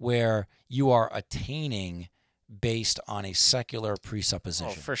where you are attaining based on a secular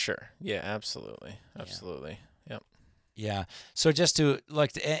presupposition. Oh, for sure. Yeah, absolutely. Yep. Yeah. So just to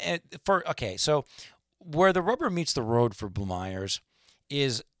so where the rubber meets the road for Blue Myers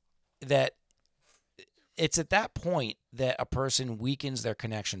is that it's at that point that a person weakens their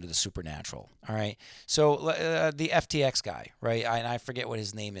connection to the supernatural. All right. So the FTX guy, right? I forget what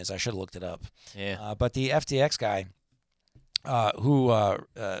his name is. I should have looked it up. Yeah. But the FTX guy, who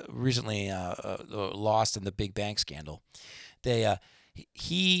recently lost in the big bank scandal,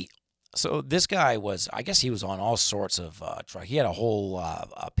 so this guy was, I guess he was on all sorts of drugs. He had a whole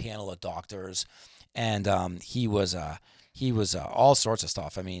panel of doctors, and he was He was all sorts of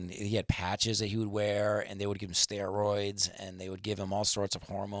stuff. I mean, he had patches that he would wear, and they would give him steroids, and they would give him all sorts of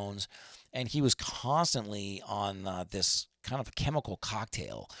hormones. And he was constantly on this kind of chemical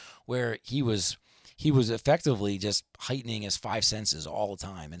cocktail where he was effectively just heightening his five senses all the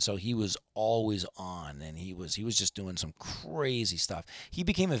time. And so he was always on, and he was just doing some crazy stuff. He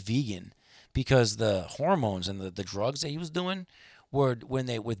became a vegan because the hormones and the drugs that he was doing were,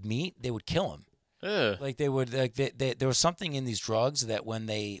 with meat, they would kill him. Ugh. Like they would, like there was something in these drugs that when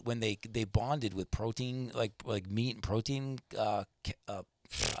they bonded with protein, like meat and protein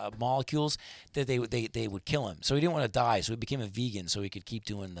molecules, that they would kill him. So he didn't want to die. So he became a vegan so he could keep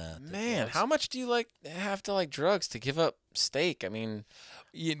doing the Man, drugs. how much do you have to like drugs to give up steak? I mean,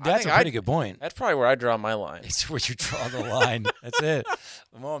 Yeah, I that's a think pretty good point. that's probably where I draw my line. It's where you draw the line. That's it.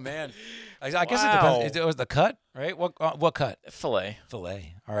 Oh man, I guess it Wow. depends. It was the cut, right? What cut? Filet.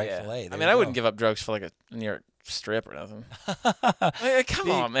 Fillet. All right, Yeah. fillet. I There mean, you I wouldn't go. give up drugs for like a New York strip or nothing. Like, come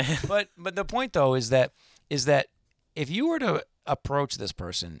See, on, man. But the point though is that if you were to approach this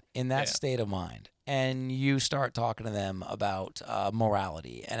person in that Yeah. state of mind, and you start talking to them about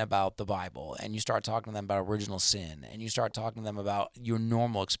morality and about the Bible, and you start talking to them about original sin, and you start talking to them about your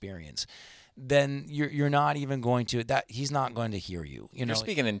normal experience, then you're not even going to that. He's not going to hear you. You know, You're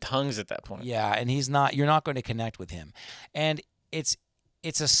speaking in tongues at that point. yeah, and you're not going to connect with him. And it's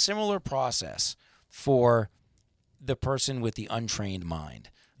a similar process for the person with the untrained mind.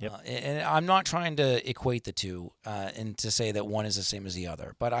 Yep. And I'm not trying to equate the two and to say that one is the same as the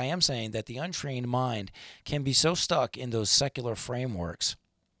other, but I am saying that the untrained mind can be so stuck in those secular frameworks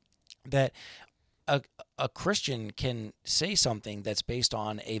that a Christian can say something that's based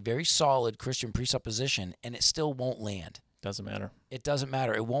on a very solid Christian presupposition, and it still won't land. Doesn't matter. It doesn't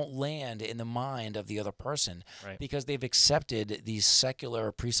matter. It won't land in the mind of the other person Right. because they've accepted these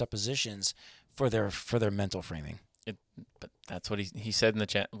secular presuppositions for their mental framing. But that's what he said in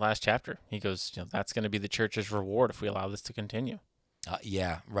the last chapter. He goes, that's going to be the church's reward if we allow this to continue.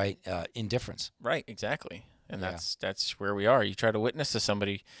 Yeah, right. Indifference. Right, exactly. And Yeah. that's where we are. You try to witness to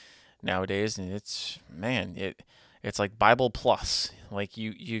somebody nowadays, and it's like Bible plus. Like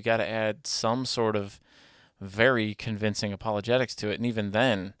you got to add some sort of very convincing apologetics to it, and even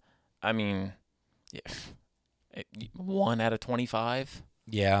then, I mean, 1 out of 25.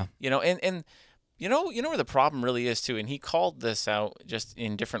 Yeah. And you know where the problem really is too, and he called this out just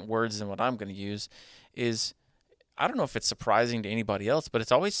in different words than what I'm going to use, is I don't know if it's surprising to anybody else, but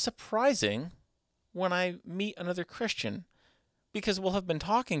it's always surprising when I meet another Christian, because we'll have been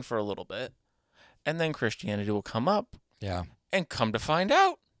talking for a little bit, and then Christianity will come up, Yeah. and come to find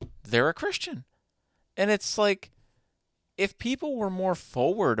out they're a Christian. And it's like, if people were more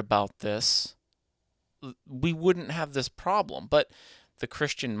forward about this, we wouldn't have this problem. But the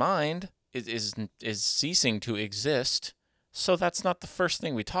Christian mind is ceasing to exist, so that's not the first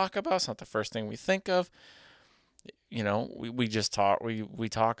thing we talk about. It's not the first thing we think of. We just talk. We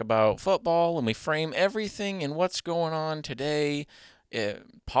talk about football, and we frame everything in what's going on today.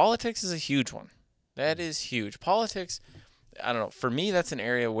 Politics is a huge one. That is huge. Politics, I don't know. For me, that's an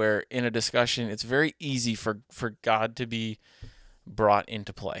area where in a discussion, it's very easy for God to be brought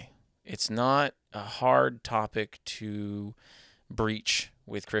into play. It's not a hard topic to breach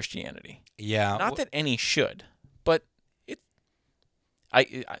with Christianity. Yeah. Not that any should, but as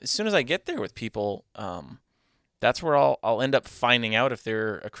soon as I get there with people, that's where I'll end up finding out if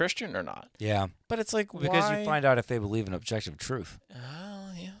they're a Christian or not. Yeah. But it's like, Because why? you find out if they believe in objective truth.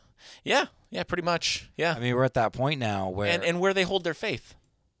 Oh, yeah, pretty much, yeah. I mean, we're at that point now where and where they hold their faith,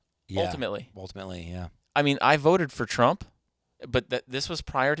 yeah, ultimately. Ultimately, yeah. I mean, I voted for Trump, but this was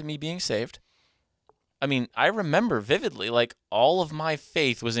prior to me being saved. I mean, I remember vividly, like, all of my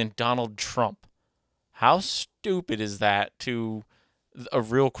faith was in Donald Trump. How stupid is that to a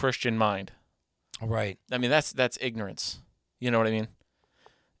real Christian mind? Right. I mean, that's ignorance. You know what I mean?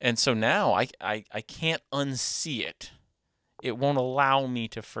 And so now I can't unsee it. It won't allow me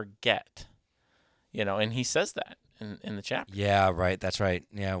to forget. And he says that in the chapter. Yeah, right. That's right.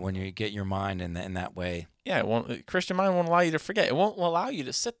 Yeah, when you get your mind in that way. Yeah, Christian mind won't allow you to forget. It won't allow you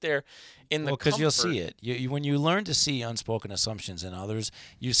to sit there in the because you'll comfort. see it. You when you learn to see unspoken assumptions in others,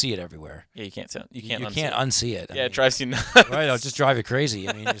 you see it everywhere. Yeah, you can't You unsee can't it. unsee it. I Yeah, mean, it drives you nuts. right. It'll just drive you crazy.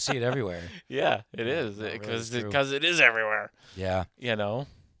 I mean, you see it everywhere. Yeah, it is no, it really is true. because it is everywhere. Yeah.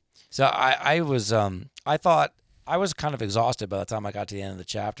 So I was I thought I was kind of exhausted by the time I got to the end of the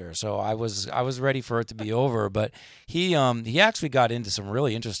chapter, so I was ready for it to be over. But he actually got into some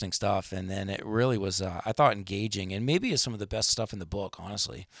really interesting stuff, and then it really was I thought engaging, and maybe is some of the best stuff in the book.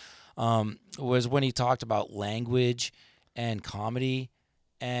 Honestly, was when he talked about language and comedy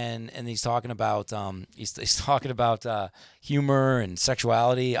and he's talking about he's talking about humor and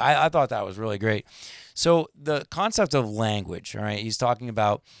sexuality. I thought that was really great. So the concept of language, all right, he's talking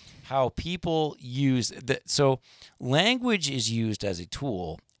about how people use so language is used as a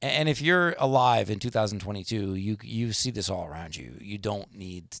tool. And if you're alive in 2022, you see this all around you. You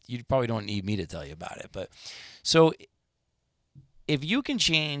probably don't need me to tell you about it. But so if you can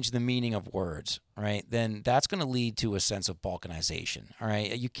change the meaning of words, right, then that's going to lead to a sense of balkanization, all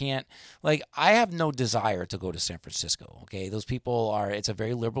right? You can't, like, I have no desire to go to San Francisco, okay? Those people it's a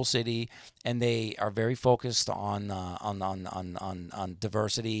very liberal city, and they are very focused on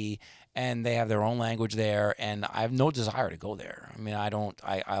diversity, and they have their own language there, and I have no desire to go there. I mean,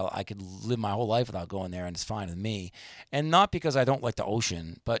 I could live my whole life without going there, and it's fine with me. And not because I don't like the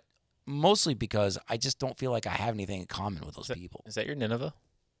ocean, but mostly because I just don't feel like I have anything in common with those people. Is that your Nineveh?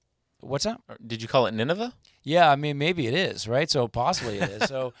 What's that? Or did you call it Nineveh? Yeah, I mean, maybe it is, right? So possibly it is.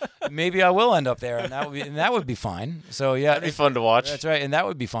 So maybe I will end up there, and that would be fine. So yeah, That'd be fun to watch. That's right, and that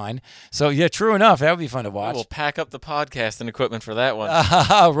would be fine. So yeah, true enough, that would be fun to watch. We'll pack up the podcast and equipment for that one.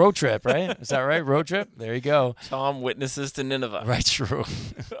 Road trip, right? Is that right? Road trip. There you go. Tom witnesses to Nineveh. Right, true.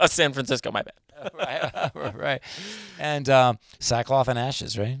 San Francisco, my bad. right. And sackcloth and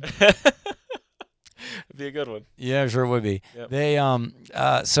ashes, right? It'd be a good one. Yeah, sure would be. Yep. They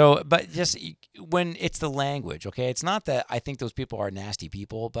but just when it's the language, okay? It's not that I think those people are nasty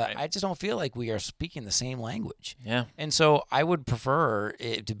people, but Right. I just don't feel like we are speaking the same language. Yeah. And so I would prefer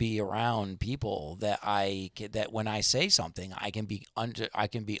it to be around people that that when I say something, I can be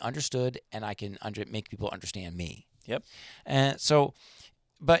understood, and I can make people understand me. Yep. And so,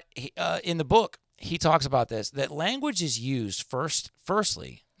 but in the book, he talks about this, that language is used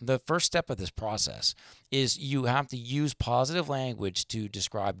firstly. The first step of this process is you have to use positive language to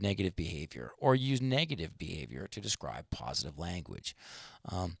describe negative behavior, or use negative behavior to describe positive language.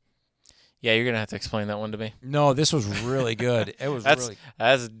 Yeah, you're gonna have to explain that one to me. No, this was really good. It was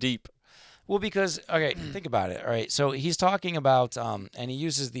That's deep. well, because okay, think about it. All right, so he's talking about, and he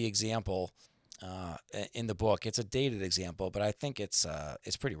uses the example in the book. It's a dated example, but I think it's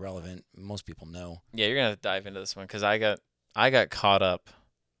pretty relevant. Most people know. Yeah, you're gonna have to dive into this one because I got caught up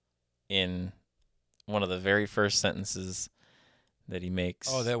in one of the very first sentences that he makes.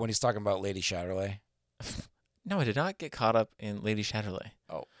 Oh, that when he's talking about Lady Chatterley. No, I did not get caught up in Lady Chatterley.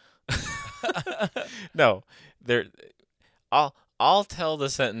 Oh. No, I'll tell the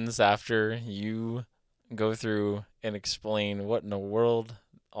sentence after you go through and explain what in the world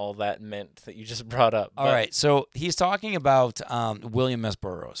all that meant that you just brought up. All right, so he's talking about William S.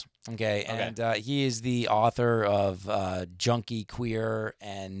 Burroughs, okay? And he is the author of Junkie, Queer,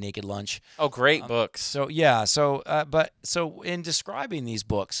 and Naked Lunch. Oh, great books. So yeah, so in describing these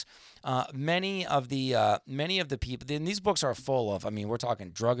books, many of the people, and these books are full of, I mean, we're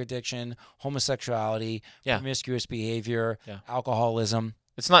talking drug addiction, homosexuality, promiscuous behavior, alcoholism.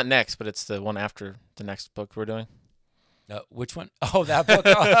 It's not next, but it's the one after the next book we're doing. Which one? Oh, that book.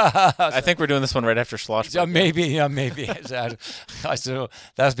 I think we're doing this one right after Slosh. Maybe. So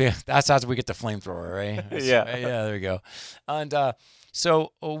that's how we get the flamethrower, right? Yeah. There we go. And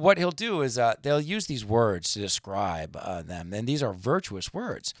so what he'll do is they'll use these words to describe them, and these are virtuous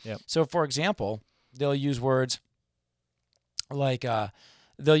words. Yep. So, for example, they'll use words like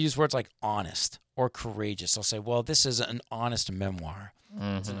honest or courageous. They'll say, "Well, this is an honest memoir."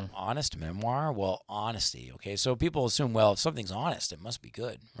 Mm-hmm. It's an honest memoir. Well, honesty. Okay, so people assume, well, if something's honest, it must be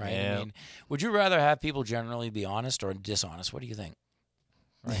good, right? Yeah. I mean, would you rather have people generally be honest or dishonest? What do you think?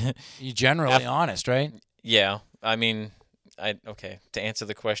 Right? You generally honest, right? Yeah, I mean, to answer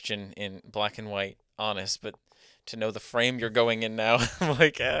the question in black and white, honest, but to know the frame you're going in now, I'm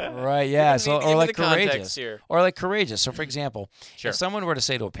like, right, yeah. So, or like courageous, here. or like courageous. So, for example, Sure. if someone were to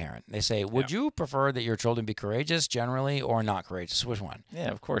say to a parent, they say, "Would you prefer that your children be courageous generally or not courageous? Which one?" Yeah,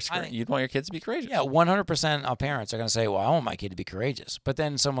 of course. I think- You'd want your kids to be courageous. Yeah, 100% of parents are going to say, "Well, I want my kid to be courageous." But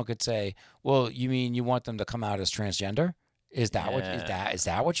then someone could say, "Well, you mean you want them to come out as transgender? Is that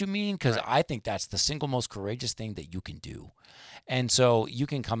what you mean? Because I think that's the single most courageous thing that you can do." And so you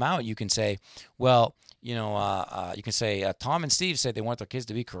can come out, you can say, well, you can say Tom and Steve said they want their kids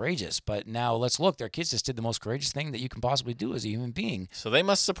to be courageous, but now let's look, their kids just did the most courageous thing that you can possibly do as a human being. So they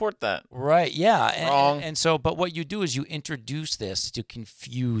must support that. Right, yeah. Wrong. And so, but what you do is you introduce this to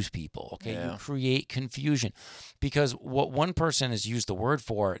confuse people, okay? Yeah. You create confusion because what one person has used the word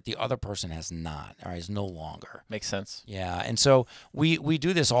for, the other person has not, or is no longer. Makes sense. Yeah, and so we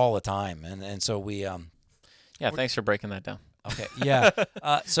do this all the time, and so we Yeah, thanks for breaking that down. Okay. Yeah.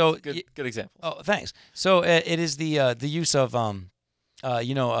 So Good example. Oh, thanks. So it is the use of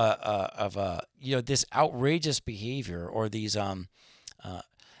this outrageous behavior or these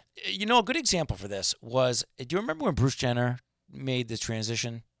A good example for this was, do you remember when Bruce Jenner made the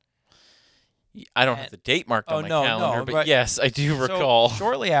transition? I don't have the date marked on my calendar, but right. yes, I do recall.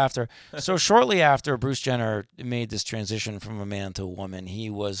 Shortly after Bruce Jenner made this transition from a man to a woman, he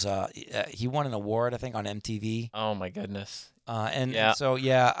won an award, I think, on MTV. Oh my goodness. And so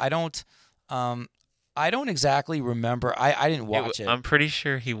I don't exactly remember. I didn't watch it. I'm pretty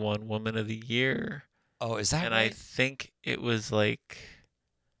sure he won Woman of the Year. Oh, is that and right? I think it was like,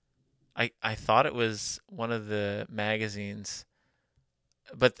 I thought it was one of the magazines,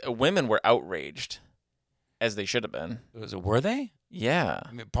 but women were outraged, as they should have been. Were they? Yeah.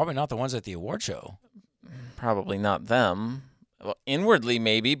 I mean, probably not the ones at the award show. Probably not them. Well, inwardly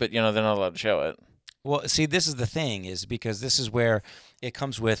maybe, but they're not allowed to show it. Well, see, this is the thing, is because this is where it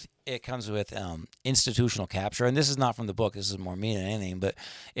comes with institutional capture, and this is not from the book. This is more me than anything, but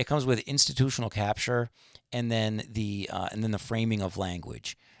it comes with institutional capture, and then the framing of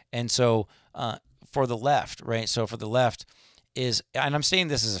language. And so for the left, right? So for the left is, and I'm saying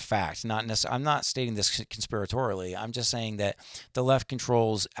this as a fact, not necessarily. I'm not stating this conspiratorially. I'm just saying that the left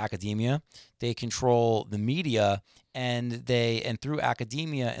controls academia, they control the media, and through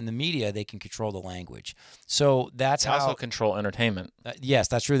academia and the media, they can control the language. So that's They how. also control entertainment. Yes,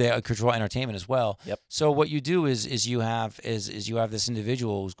 that's true. They control entertainment as well. Yep. So what you do is you have this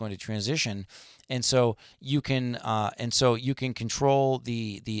individual who's going to transition, and so you can control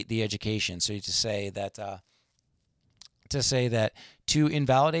the education. So to say that to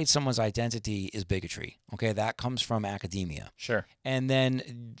invalidate someone's identity is bigotry. Okay, that comes from academia. Sure. And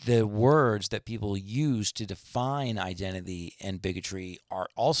then the words that people use to define identity and bigotry are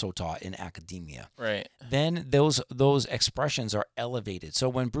also taught in academia. Right. Then those expressions are elevated. So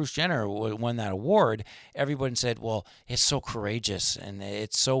when Bruce Jenner won that award, everyone said, well, it's so courageous and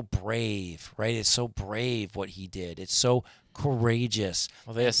it's so brave, right? It's so brave what he did. It's so courageous.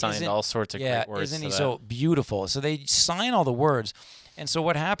 Well, they assigned all sorts of great words. Isn't to he that. so beautiful? So they sign all the words. And so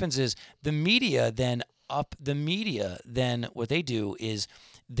what happens is the media then what they do is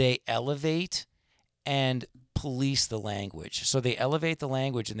they elevate and police the language. So they elevate the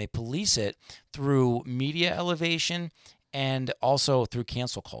language and they police it through media elevation and also through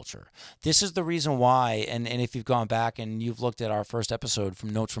cancel culture. This is the reason why, and if you've gone back and you've looked at our first episode from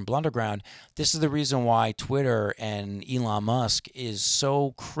Notes from Blunderground, this is the reason why Twitter and Elon Musk is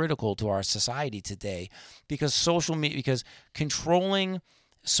so critical to our society today, because because controlling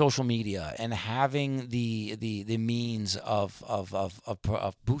social media and having the means of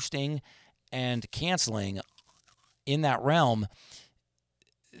boosting and canceling in that realm,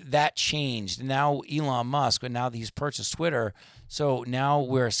 that changed. Now Elon Musk, and now he's purchased Twitter, so now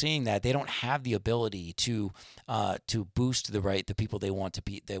we're seeing that they don't have the ability to boost the people they want to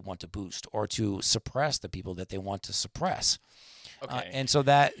boost, or to suppress the people that they want to suppress. Okay. And so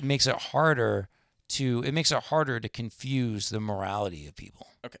that makes it harder to confuse the morality of people.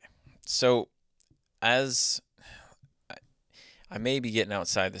 Okay. So, as I may be getting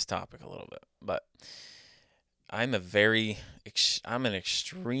outside this topic a little bit, but I'm an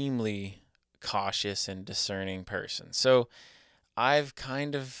extremely cautious and discerning person. So I'm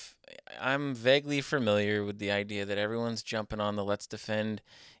vaguely familiar with the idea that everyone's jumping on the let's defend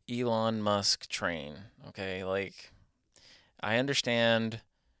Elon Musk train. Okay, like, I understand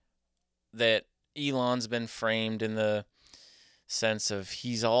that Elon's been framed in the sense of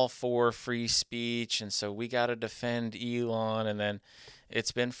he's all for free speech, and so we got to defend Elon, and then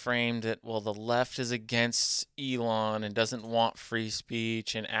it's been framed that, well, the left is against Elon and doesn't want free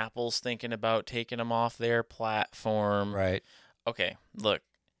speech, and Apple's thinking about taking him off their platform. Right. Okay, look,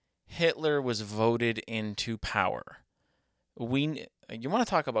 Hitler was voted into power. You want to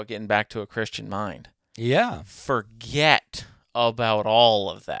talk about getting back to a Christian mind? Yeah. Forget about all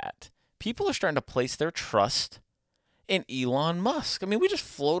of that. People are starting to place their trust in Elon Musk. I mean, we just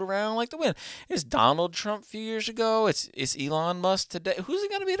float around like the wind. It's Donald Trump a few years ago. It's Elon Musk today. Who's it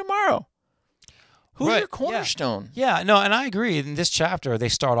going to be tomorrow? Who's your cornerstone? Yeah, no, and I agree. In this chapter, they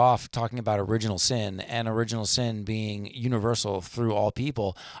start off talking about original sin, and original sin being universal through all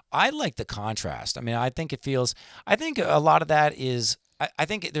people. I like the contrast. I mean, I think a lot of that is, I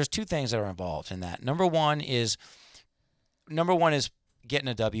think there's two things that are involved in that. Number one is getting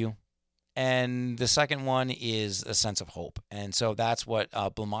a W. And the second one is a sense of hope. And so that's what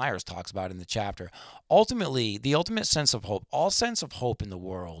Bill Myers talks about in the chapter. Ultimately, the ultimate sense of hope, all sense of hope in the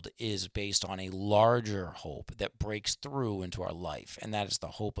world is based on a larger hope that breaks through into our life. And that is the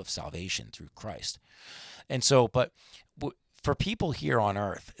hope of salvation through Christ. And so, but for people here on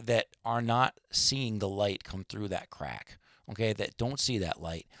earth that are not seeing the light come through that crack, okay, that don't see that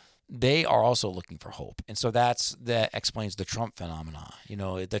light, they are also looking for hope. And so that explains the Trump phenomena.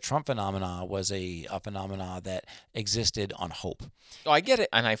 The Trump phenomena was a phenomena that existed on hope. Oh, I get it,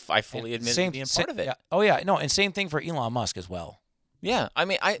 and I fully admit to being part of it. Yeah. Oh yeah, no, and same thing for Elon Musk as well. Yeah, I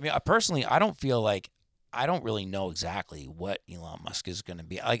mean, personally, I don't feel like I don't really know exactly what Elon Musk is going to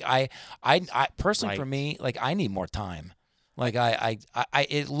be. Like I personally, for me, like I need more time. Like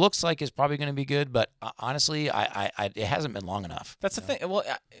it looks like it's probably going to be good, but honestly, it hasn't been long enough. That's the thing. Well,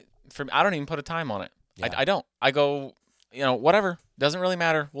 for me, I don't even put a time on it. Yeah. I don't. I go, whatever. Doesn't really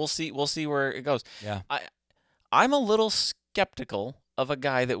matter. We'll see where it goes. Yeah. I'm a little skeptical of a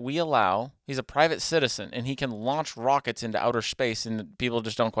guy that we allow. He's a private citizen, and he can launch rockets into outer space, and people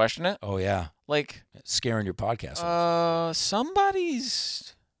just don't question it. Oh yeah. Like scaring your podcast.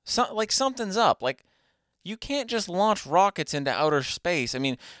 Something's up. Like, you can't just launch rockets into outer space. I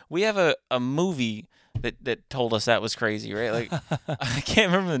mean, we have a movie that told us that was crazy, right? Like, I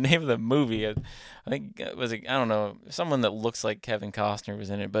can't remember the name of the movie. I think it was, I don't know, someone that looks like Kevin Costner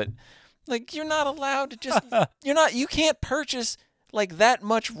was in it. But, like, you're not allowed to just, you can't purchase, like, that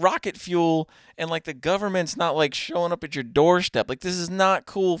much rocket fuel, and, like, the government's not, like, showing up at your doorstep. Like, this is not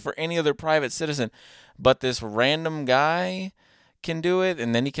cool for any other private citizen. But this random guy can do it,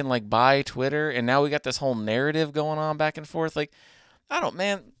 and then he can, like, buy Twitter, and now we got this whole narrative going on back and forth. Like,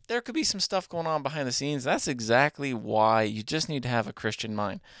 man, there could be some stuff going on behind the scenes. That's exactly why you just need to have a Christian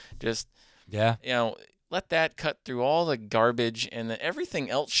mind. Just, let that cut through all the garbage, and then everything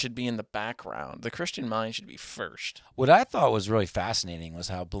else should be in the background. The Christian mind should be first. What I thought was really fascinating was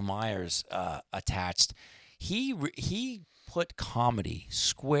how Bill Myers attached. He put comedy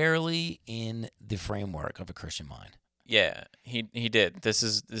squarely in the framework of a Christian mind. Yeah, he did. This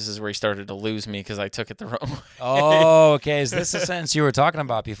is where he started to lose me because I took it the wrong way. Oh, okay. Is this the sentence you were talking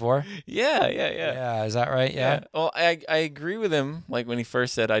about before? Yeah. Yeah, is that right? Yeah. Well, I agree with him. Like when he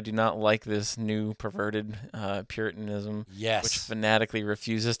first said, "I do not like this new perverted Puritanism, yes, which fanatically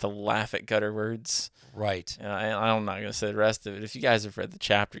refuses to laugh at gutter words." Right. And I'm not going to say the rest of it. If you guys have read the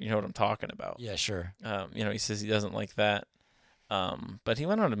chapter, you know what I'm talking about. Yeah, sure. He says he doesn't like that. But he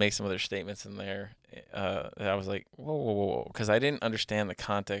went on to make some other statements in there that I was like, whoa, because I didn't understand the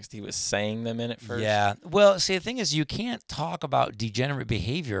context he was saying them in at first. Yeah. Well, see, the thing is, you can't talk about degenerate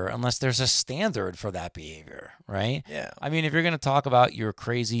behavior unless there's a standard for that behavior, right? Yeah. I mean, if you're going to talk about your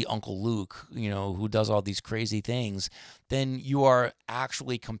crazy Uncle Luke, who does all these crazy things, then you are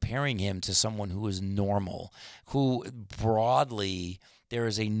actually comparing him to someone who is normal, who broadly there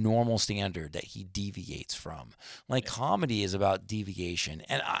is a normal standard that he deviates from. Like comedy is about deviation.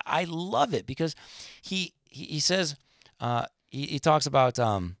 And I love it because he says, he talks about,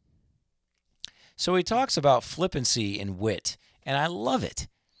 so he talks about flippancy and wit. And I love it.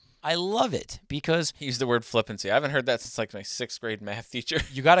 I love it because he used the word flippancy. I haven't heard that since like my 6th grade math teacher.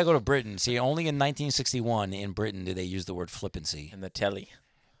 You got to go to Britain. See, only in 1961 in Britain did they use the word flippancy. In the telly.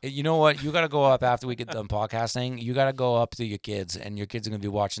 You know what? You got to go up after we get done podcasting. You got to go up to your kids, and your kids are going to be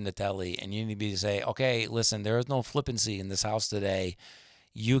watching the telly, and you need to be say, okay, listen, there is no flippancy in this house today.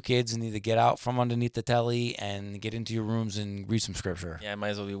 You kids need to get out from underneath the telly and get into your rooms and read some scripture. Yeah, I might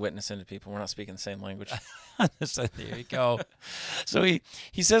as well be witnessing to people. We're not speaking the same language. So there you go. So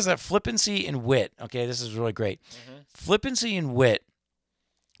he says that flippancy and wit, okay, this is really great. Mm-hmm. Flippancy and wit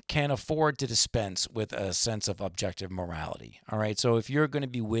can afford to dispense with a sense of objective morality. All right. So if you're going to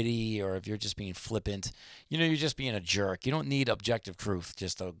be witty or if you're just being flippant, you're just being a jerk. You don't need objective truth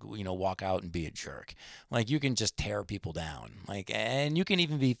just to, walk out and be a jerk. Like you can just tear people down. And you can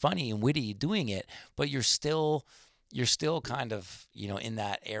even be funny and witty doing it, but you're still kind of, in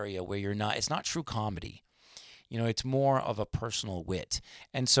that area where it's not true comedy. It's more of a personal wit.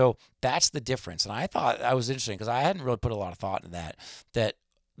 And so that's the difference. And I thought that was interesting because I hadn't really put a lot of thought into that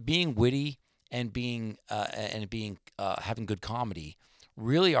being witty and being having good comedy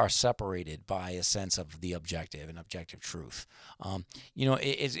really are separated by a sense of the objective and objective truth.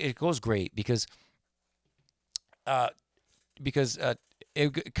 It goes great because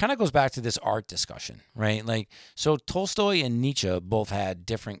it kind of goes back to this art discussion, right? Like, so Tolstoy and Nietzsche both had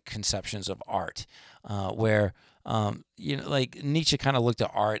different conceptions of art, where Nietzsche kind of looked at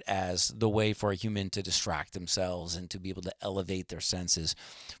art as the way for a human to distract themselves and to be able to elevate their senses.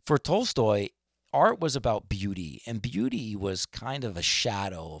 For Tolstoy, art was about beauty, and beauty was kind of a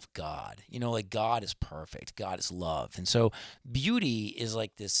shadow of God. God is perfect, God is love, and so beauty is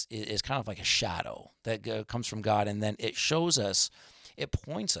like this is kind of like a shadow that comes from God, and then it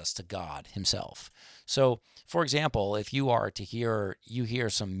points us to God himself. So, for example, if you hear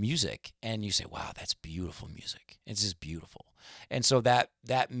some music and you say, wow, that's beautiful music. It's just beautiful. And so that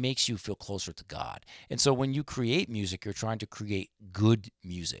makes you feel closer to God. And so when you create music, you're trying to create good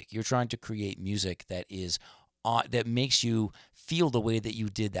music. You're trying to create music that is that makes you feel the way that you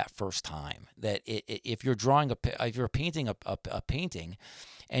did that first time. That if you're if you're painting a painting,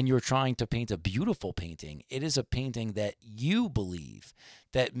 and you're trying to paint a beautiful painting, it is a painting that you believe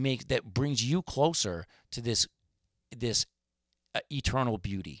that brings you closer to this eternal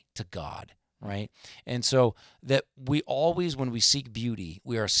beauty, to God, right? And so that we always, when we seek beauty,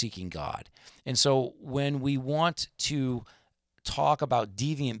 we are seeking God. And so when we want to talk about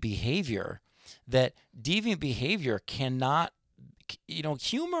deviant behavior, that deviant behavior cannot,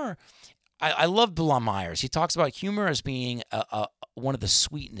 humor. I love Bill Myers. He talks about humor as being one of the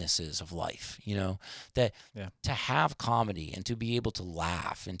sweetnesses of life, that to have comedy and to be able to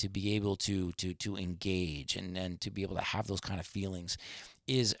laugh and to be able to engage and to be able to have those kind of feelings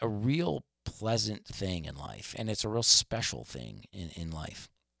is a real pleasant thing in life, and it's a real special thing in life.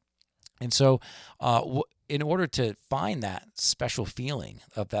 And so in order to find that special feeling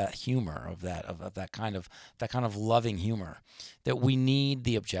of that humor, of that kind of loving humor, that we need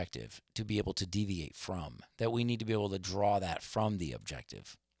the objective to be able to deviate from, that we need to be able to draw that from the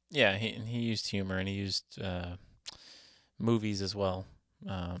objective. Yeah, he used humor, and he used movies as well,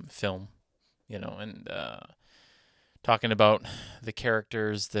 film, and talking about the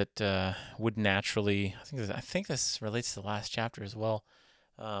characters that would naturally. I think this relates to the last chapter as well.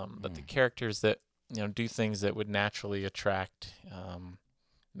 But the characters that do things that would naturally attract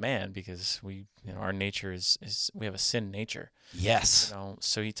man, because our nature is we have a sin nature. Yes.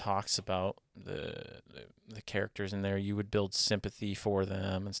 So he talks about the characters in there. You would build sympathy for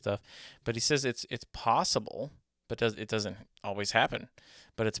them and stuff. But he says it's possible, but it doesn't always happen.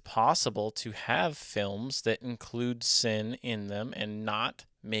 But it's possible to have films that include sin in them and not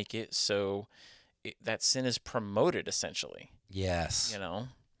make it so that sin is promoted, essentially. Yes.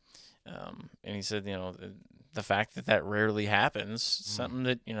 And he said, the fact that rarely happens, something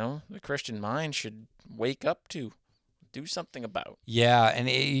that, the Christian mind should wake up to, do something about. Yeah, and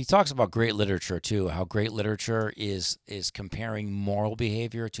he talks about great literature too, how great literature is comparing moral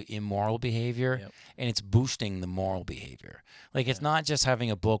behavior to immoral behavior, and it's boosting the moral behavior. Like, it's not just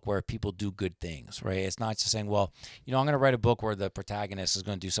having a book where people do good things, right? It's not just saying, well, I'm going to write a book where the protagonist is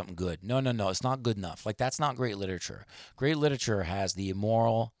going to do something good. No, it's not good enough. Like, that's not great literature. Great literature has the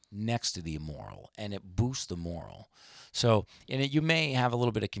immoral next to the immoral, and it boosts the moral. So, you may have a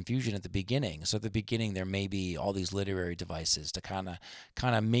little bit of confusion at the beginning. So at the beginning, there may be all these literary devices to kind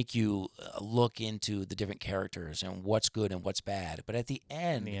of make you look into the different characters and what's good and what's bad. But at the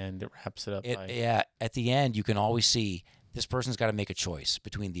end, it wraps it up. At the end, you can always see this person's got to make a choice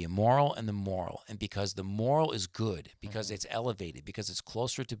between the immoral and the moral. And because the moral is good, because it's elevated, because it's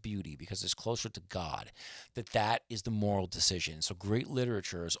closer to beauty, because it's closer to God, that is the moral decision. So great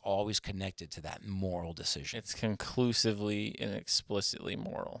literature is always connected to that moral decision. It's conclusively and explicitly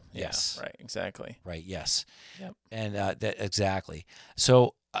moral. Yes. Yeah, right, exactly. Right, yes. Yep. And exactly.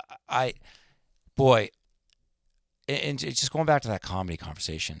 So and just going back to that comedy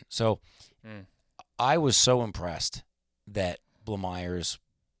conversation. So I was so impressed that Blumeyers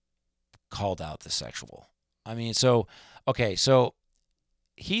called out the sexual. I mean, so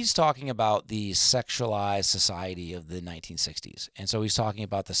he's talking about the sexualized society of the 1960s. And so he's talking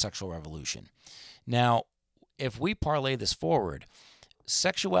about the sexual revolution. Now, if we parlay this forward,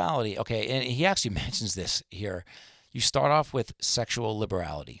 sexuality, and he actually mentions this here. You start off with sexual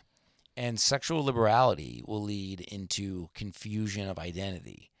liberality, and sexual liberality will lead into confusion of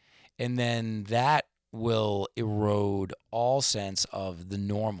identity. And then that will erode all sense of the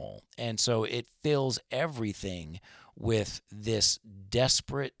normal. And so it fills everything with this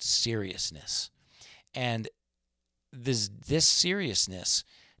desperate seriousness. And this seriousness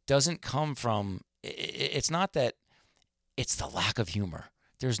doesn't come from, it's not that it's the lack of humor.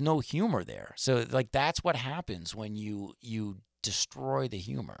 There's no humor there. So that's what happens when you destroy the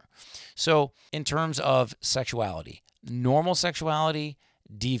humor. So in terms of sexuality, normal sexuality,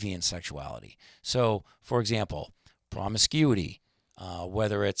 deviant sexuality. So, for example, promiscuity,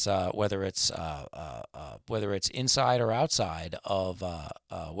 whether it's inside or outside of the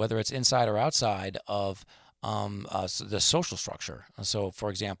social structure. So, for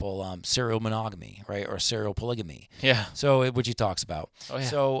example, serial monogamy, right, or serial polygamy. Yeah. So, which he talks about. Oh,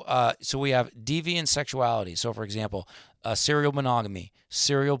 yeah. So we have deviant sexuality. So, for example, serial monogamy,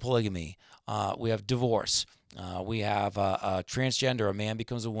 serial polygamy. We have divorce. We have transgender, a man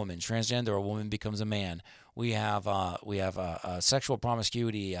becomes a woman. Transgender, a woman becomes a man. We have sexual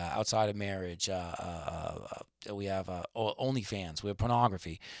promiscuity outside of marriage. We have OnlyFans. We have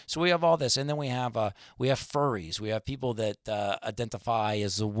pornography. So we have all this, and then we have furries. We have people that identify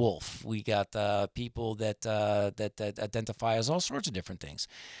as a wolf. We got people that identify as all sorts of different things.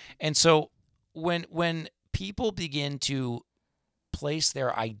 And so when people begin to place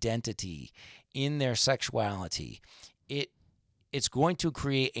their identity in their sexuality, it's going to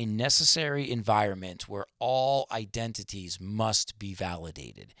create a necessary environment where all identities must be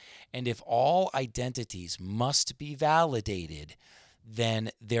validated. And if all identities must be validated,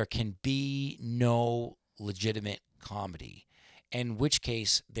 then there can be no legitimate comedy, in which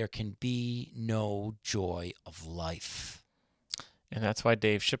case there can be no joy of life. And that's why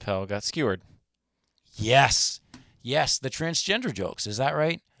Dave Chappelle got skewered. Yes, the transgender jokes. Is that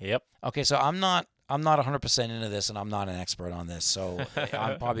right? Yep. Okay, so I'm not 100% into this, and I'm not an expert on this, so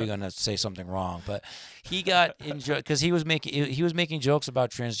I'm probably going to say something wrong. But he got because he was making jokes about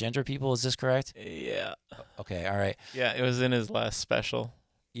transgender people. Is this correct? Yeah. Okay. All right. Yeah, it was in his last special.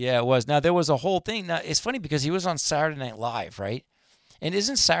 Yeah, it was. Now there was a whole thing. Now it's funny because he was on Saturday Night Live, right? And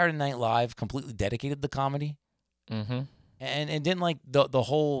isn't Saturday Night Live completely dedicated to comedy? Mm-hmm. And didn't like the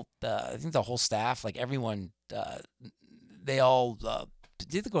whole I think the whole staff, like everyone, they all.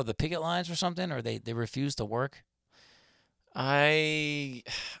 Did they go to the picket lines or something, or they refused to work? I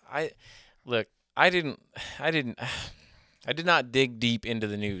did not dig deep into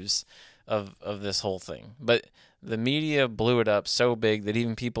the news of this whole thing, but the media blew it up so big that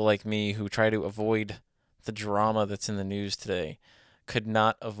even people like me who try to avoid the drama that's in the news today could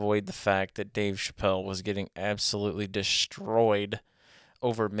not avoid the fact that Dave Chappelle was getting absolutely destroyed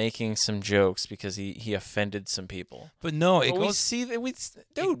over making some jokes because he offended some people. But no, we see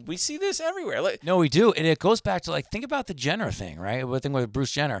this everywhere. Like, no, we do, and it goes back to think about the Jenner thing, right? The thing with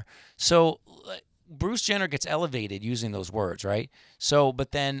Bruce Jenner. So Bruce Jenner gets elevated using those words, right? So,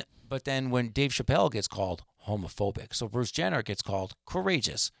 but then when Dave Chappelle gets called homophobic, so Bruce Jenner gets called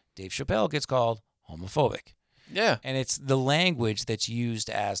courageous, Dave Chappelle gets called homophobic. Yeah. And it's the language that's used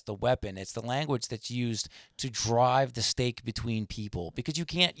as the weapon. It's the language that's used to drive the stake between people, because you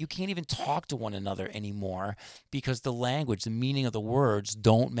can't even talk to one another anymore because the language, the meaning of the words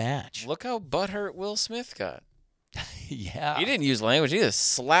don't match. Look how butthurt Will Smith got. Yeah. He didn't use language. He just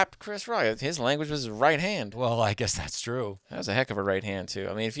slapped Chris Rock. His language was his right hand. Well, I guess that's true. That was a heck of a right hand, too.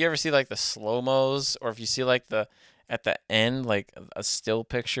 I mean, if you ever see the slow-mos, or if you see at the end, a still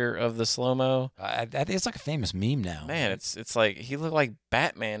picture of the slow-mo. It's like a famous meme now. Man, it's like he looked like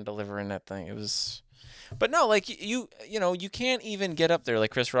Batman delivering that thing. It was, but no, you can't even get up there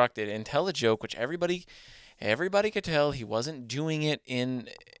like Chris Rock did and tell a joke, which everybody could tell he wasn't doing it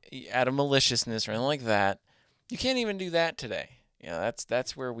out of maliciousness or anything like that. You can't even do that today.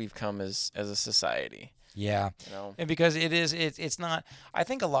 That's where we've come as a society. Yeah, and because it's not. I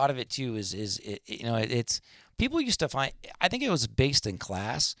think a lot of it too is it's people used to find. I think it was based in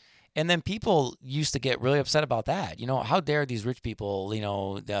class, and then people used to get really upset about that. How dare these rich people,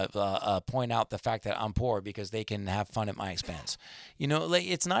 point out the fact that I'm poor because they can have fun at my expense.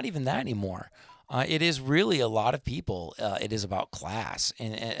 It's not even that anymore. It is really a lot of people. It is about class,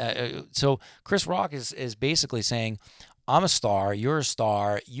 and so Chris Rock is basically saying, I'm a star. You're a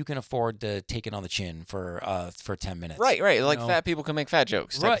star. You can afford to take it on the chin for 10 minutes. Right. Fat people can make fat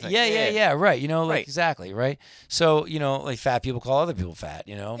jokes. Right. Yeah. Right. Right. Exactly. Right. So fat people call other people fat.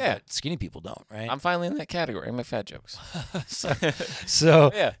 But skinny people don't. Right. I'm finally in that category. I make fat jokes.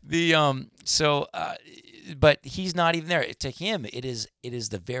 so yeah. But he's not even there. To him, it is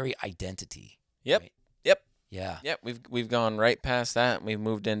the very identity. Yep. Right? Yep. Yeah. Yep. We've gone right past that. And we've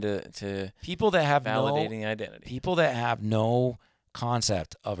moved into people that have validating identity. People that have no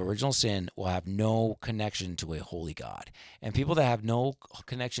concept of original sin will have no connection to a holy God, and people that have no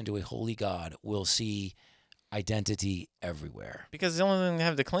connection to a holy God will see identity everywhere because the only thing they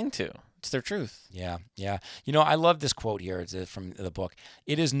have to cling to. It's their truth. Yeah. I love this quote here. It's from the book.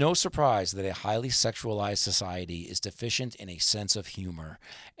 It is no surprise that a highly sexualized society is deficient in a sense of humor.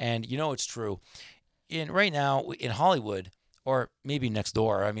 And it's true. Right now in Hollywood, or maybe next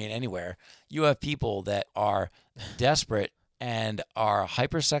door, anywhere, you have people that are desperate and are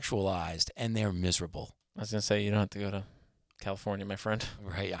hypersexualized, and they're miserable. I was going to say, you don't have to go to California, my friend.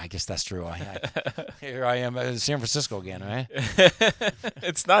 Right, I guess that's true. Here I am in San Francisco again, right?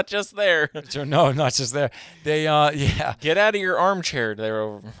 It's not just there. No, not just there. They, yeah. Get out of your armchair there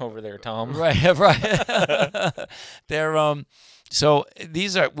over there, Tom. Right. They're, so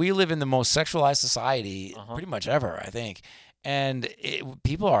we live in the most sexualized society pretty much ever, I think. and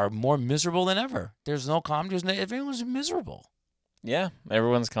people are more miserable than ever. There's no everyone's miserable. Yeah,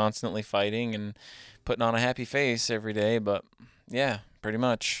 everyone's constantly fighting and putting on a happy face every day, but yeah, pretty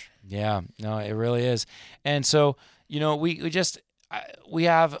much. Yeah, no, it really is. And so, we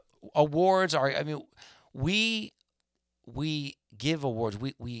have awards. We give awards.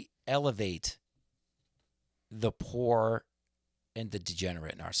 We elevate the poor and the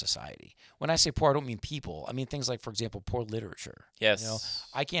degenerate in our society. When I say poor, I don't mean people. I mean things like, for example, poor literature. Yes.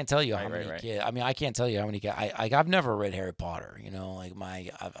 I can't tell you how Right, many right. kids. I can't tell you how many kids. I've never read Harry Potter.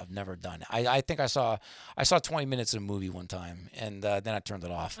 I've never done it. I think I saw 20 minutes of a movie one time, and then I turned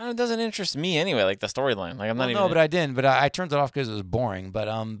it off. It doesn't interest me anyway, like the storyline. Like I'm not even. No, but I didn't. But I turned it off because it was boring. But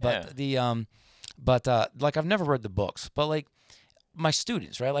Yeah. like I've never read the books. But like my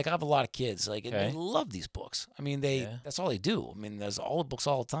students, right? Like I have a lot of kids, like and they Okay. love these books. I mean, Yeah. that's all they do. I mean, there's all the books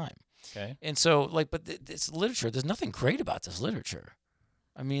all the time. Okay. And so, like, but it's literature. There's nothing great about this literature.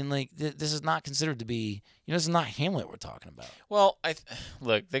 I mean, like, this is not considered to be, this is not Hamlet we're talking about. Well,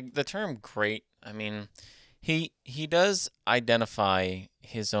 look, the term great, I mean, he does identify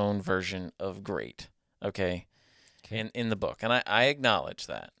his own version of great, okay, in the book, and I acknowledge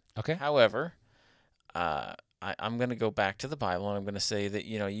that. Okay. However, I'm going to go back to the Bible, and I'm going to say that,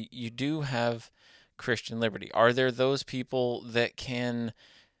 you do have Christian liberty. Are there those people that can,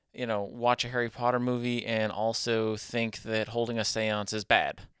 watch a Harry Potter movie and also think that holding a seance is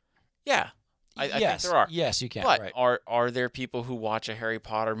bad? Yeah. I think there are. Yes, you can. But Right. are there people who watch a Harry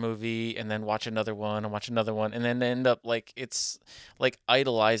Potter movie and then watch another one and watch another one and then end up like it's like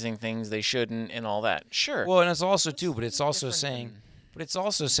idolizing things they shouldn't and all that? Sure. Well, and it's also too, but it's also Different saying,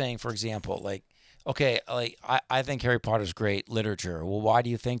 than- for example, like, okay, like I think Harry Potter's great literature. Well, why do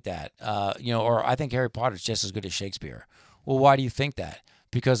you think that? Or I think Harry Potter's just as good as Shakespeare. Well, why do you think that?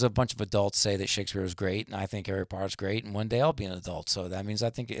 Because a bunch of adults say that Shakespeare is great, and I think Harry Potter's great, and one day I'll be an adult. So that means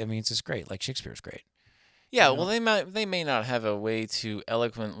it means it's great, like Shakespeare's great. Yeah, you know? well they may not have a way to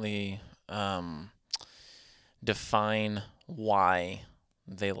eloquently define why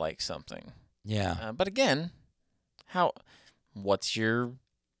they like something. Yeah. But again, what's your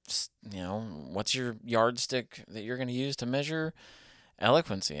yardstick that you're going to use to measure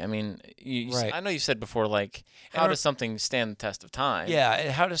eloquency? I mean, Right. I know you said before, like, And how does something stand the test of time? Yeah,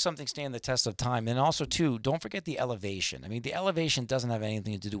 and how does something stand the test of time? And also, too, don't forget the elevation. I mean, the elevation doesn't have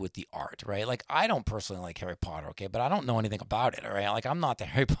anything to do with the art, right? Like, I don't personally like Harry Potter, okay, but I don't know anything about it, all right? Like, I'm not the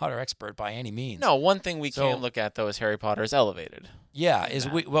Harry Potter expert by any means. No, one thing we So- can look at, though, is Harry Potter is elevated. Yeah, is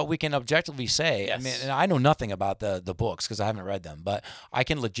what we can objectively say. I mean, Yes. and I know nothing about the books because I haven't read them, but I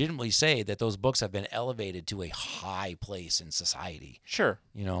can legitimately say that those books have been elevated to a high place in society. Sure.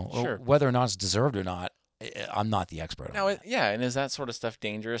 Sure. Whether or not it's deserved or not, I'm not the expert Now, on that. yeah, and is that sort of stuff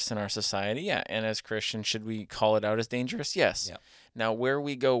dangerous in our society? Yeah, and as Christians, should we call it out as dangerous? Yes. Yeah. Now, where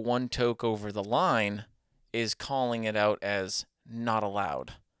we go one toke over the line is calling it out as not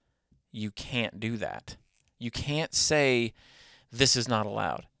allowed. You can't do that. You can't say this is not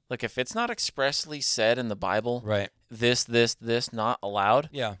allowed. Like, if it's not expressly said in the Bible, Right. this, not allowed,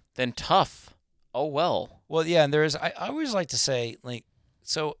 Yeah. then tough. Oh, well. Well, yeah, and I always like to say, like,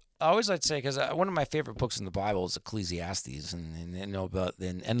 so I always like to say, because one of my favorite books in the Bible is Ecclesiastes, and about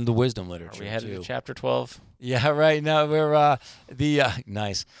and the wisdom Are literature we headed too. to chapter 12? Yeah, right. Now we're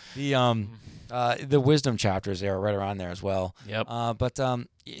nice. The wisdom chapters there are right around there as well. Yep. But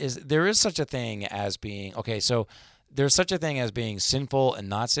there is such a thing as being okay. So there's such a thing as being sinful and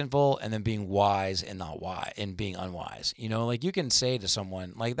not sinful, and then being wise and not wise, and being unwise. Like you can say to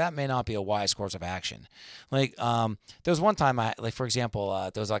someone, like, that may not be a wise course of action. Like, there was one time for example,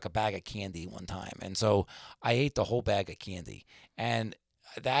 there was like a bag of candy one time, and so I ate the whole bag of candy, and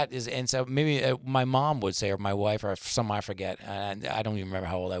so maybe my mom would say, or my wife, or someone I forget, and I don't even remember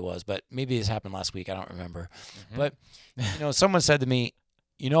how old I was, but maybe this happened last week. I don't remember, but someone said to me,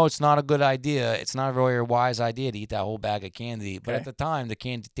 it's not a good idea. It's not a very wise idea to eat that whole bag of candy. But at Okay. the time, the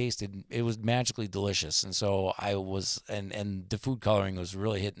candy it was magically delicious. And so I was, and the food coloring was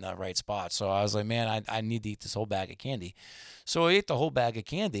really hitting the right spot. So I was like, man, I need to eat this whole bag of candy. So I ate the whole bag of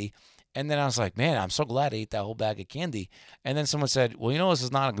candy. And then I was like, man, I'm so glad I ate that whole bag of candy. And then someone said, well, this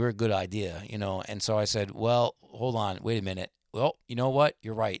is not a very good idea, And so I said, well, hold on, wait a minute. Well, you know what?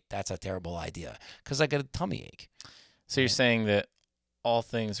 You're right. That's a terrible idea because I got a tummy ache. So you're saying that all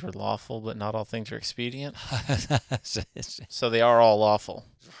things are lawful, but not all things are expedient? So they are all lawful.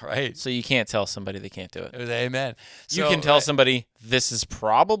 Right. So you can't tell somebody they can't do it. It was amen. You So, can tell somebody this is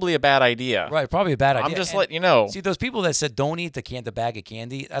probably a bad idea. right, probably a bad idea. I'm just And letting you know. see those people that said don't eat the bag of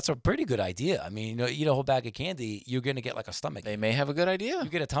candy. That's a pretty good idea. I mean, eat a whole bag of candy, you're gonna get like a stomach. They may have a good idea. You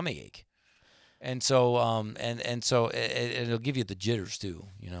get a tummy ache. And so so it'll give you the jitters too,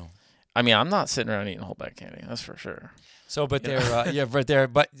 I mean, I'm not sitting around eating whole bag candy. That's for sure. So, but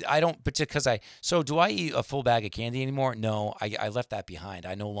but I don't, so do I eat a full bag of candy anymore? No, I left that behind.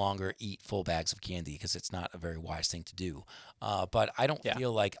 I no longer eat full bags of candy because it's not a very wise thing to do. But I don't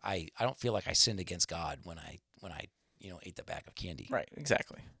feel like I don't feel like I sinned against God when I ate the bag of candy. Right.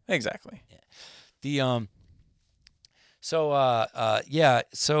 Exactly. Yeah. The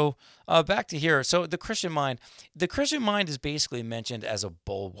So back to here. So the Christian mind is basically mentioned as a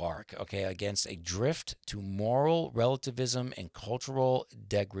bulwark, okay, against a drift to moral relativism and cultural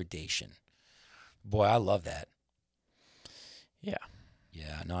degradation. Boy, I love that. Yeah.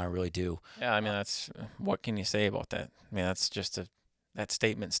 Yeah, no, I really do. Yeah, I mean, that's what can you say about that? I mean, that's just that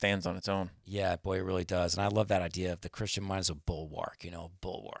statement stands on its own. Yeah, boy, it really does. And I love that idea of the Christian mind as a bulwark,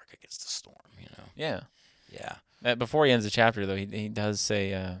 bulwark against the storm, Yeah. Yeah. Before he ends the chapter, though, he does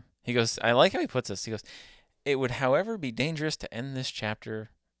say, he goes, I like how he puts this. He goes, it would, however, be dangerous to end this chapter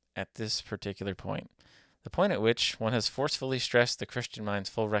at this particular point. The point at which one has forcefully stressed the Christian mind's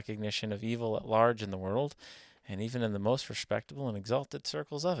full recognition of evil at large in the world, and even in the most respectable and exalted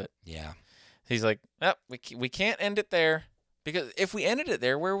circles of it. Yeah. He's like, we can't end it there, because if we ended it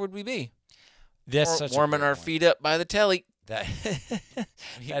there, where would we be? That's such warming our feet up by the telly. That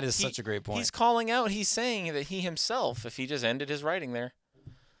is such a great point. He's calling out. He's saying that he himself, if he just ended his writing there,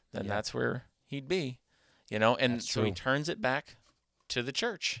 then that's where he'd be, And That's so true. he turns it back to the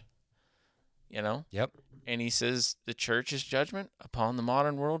church, Yep. And he says the church's judgment upon the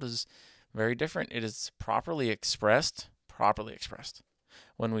modern world is very different. It is properly expressed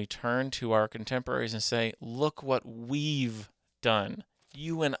when we turn to our contemporaries and say, look what we've done,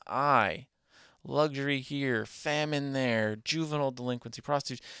 you and I. Luxury here, famine there, juvenile delinquency,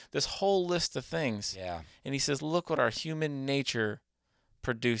 prostitution, this whole list of things. Yeah. And he says, look what our human nature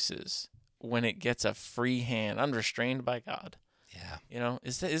produces when it gets a free hand, unrestrained by God. Yeah.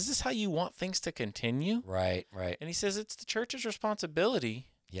 Is this how you want things to continue? Right. And he says it's the church's responsibility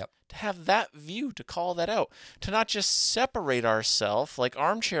Yep. to have that view, to call that out, to not just separate ourselves like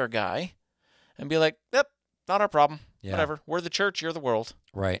armchair guy and be like, yep, not our problem. Yeah. Whatever. We're the church, you're the world.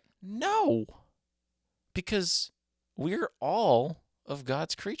 Right. No. Because we're all of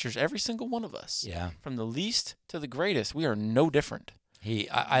God's creatures, every single one of us. Yeah. From the least to the greatest, we are no different.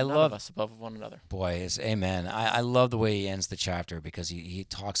 I None love of us above one another. Boy, amen. I love the way he ends the chapter because he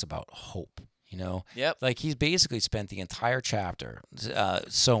talks about hope. Yep. Like he's basically spent the entire chapter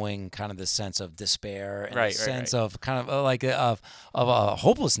sowing kind of the sense of despair and the sense of kind of like of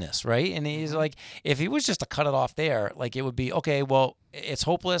hopelessness, right? And he's like, if he was just to cut it off there, like it would be okay. Well, it's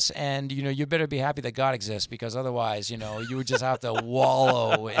hopeless, and you better be happy that God exists, because otherwise, you would just have to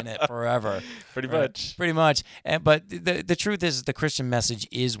wallow in it forever. Pretty much. But the truth is, the Christian message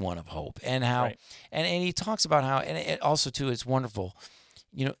is one of hope, and how, and he talks about how, and it also too, it's wonderful.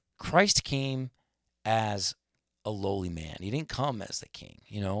 Christ came as a lowly man. He didn't come as the king.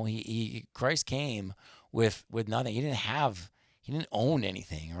 Christ came with nothing. He didn't own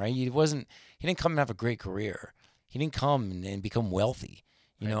anything, right? He didn't come and have a great career. He didn't come and become wealthy,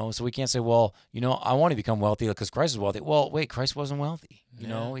 so we can't say, well, I want to become wealthy because Christ is wealthy. Well, wait, Christ wasn't wealthy. He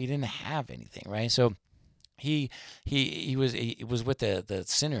didn't have anything, right? So he was with the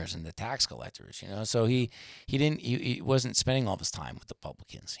sinners and the tax collectors, so he wasn't spending all of his time with the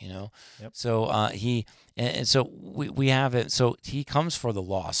publicans, Yep. So and so we have it. So he comes for the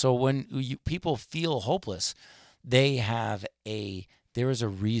law. So when people feel hopeless, there is a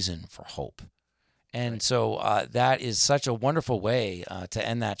reason for hope. And so that is such a wonderful way to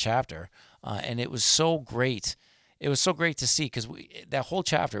end that chapter. And it was so great. It was so great to see, because that whole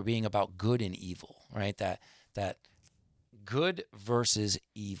chapter being about good and evil, right? That good versus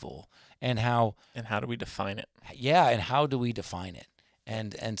evil, and how do we define it? Yeah, and how do we define it?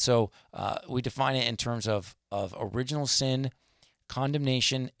 And so we define it in terms of original sin,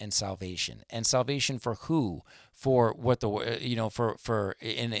 condemnation, and salvation. And salvation for who? For what for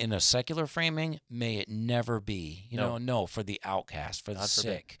in a secular framing, may it never be. No, for the outcast, for the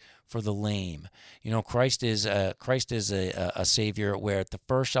sick, for the lame. Christ is a savior where the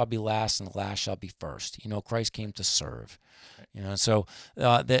first shall be last and the last shall be first. Christ came to serve. So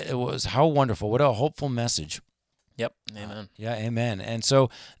it was, how wonderful. What a hopeful message. Yep. Amen. Yeah, amen. And so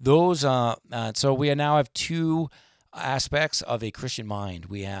those so we now have two aspects of a Christian mind.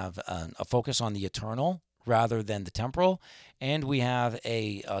 We have a focus on the eternal rather than the temporal, and we have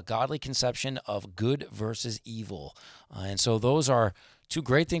a godly conception of good versus evil. And so those are two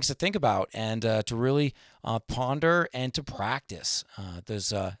great things to think about and to really ponder and to practice.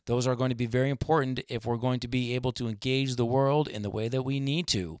 Those are going to be very important if we're going to be able to engage the world in the way that we need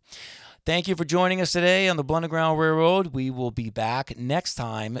to. Thank you for joining us today on the Blood Underground Railroad. We will be back next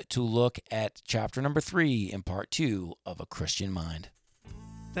time to look at chapter number 3 in part 2 of A Christian Mind.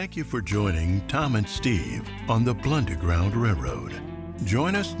 Thank you for joining Tom and Steve on the Blunderground Railroad.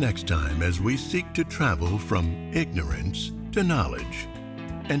 Join us next time as we seek to travel from ignorance to knowledge.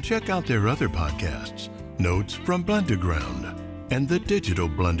 And check out their other podcasts, Notes from Blunderground and The Digital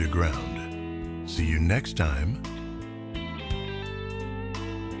Blunderground. See you next time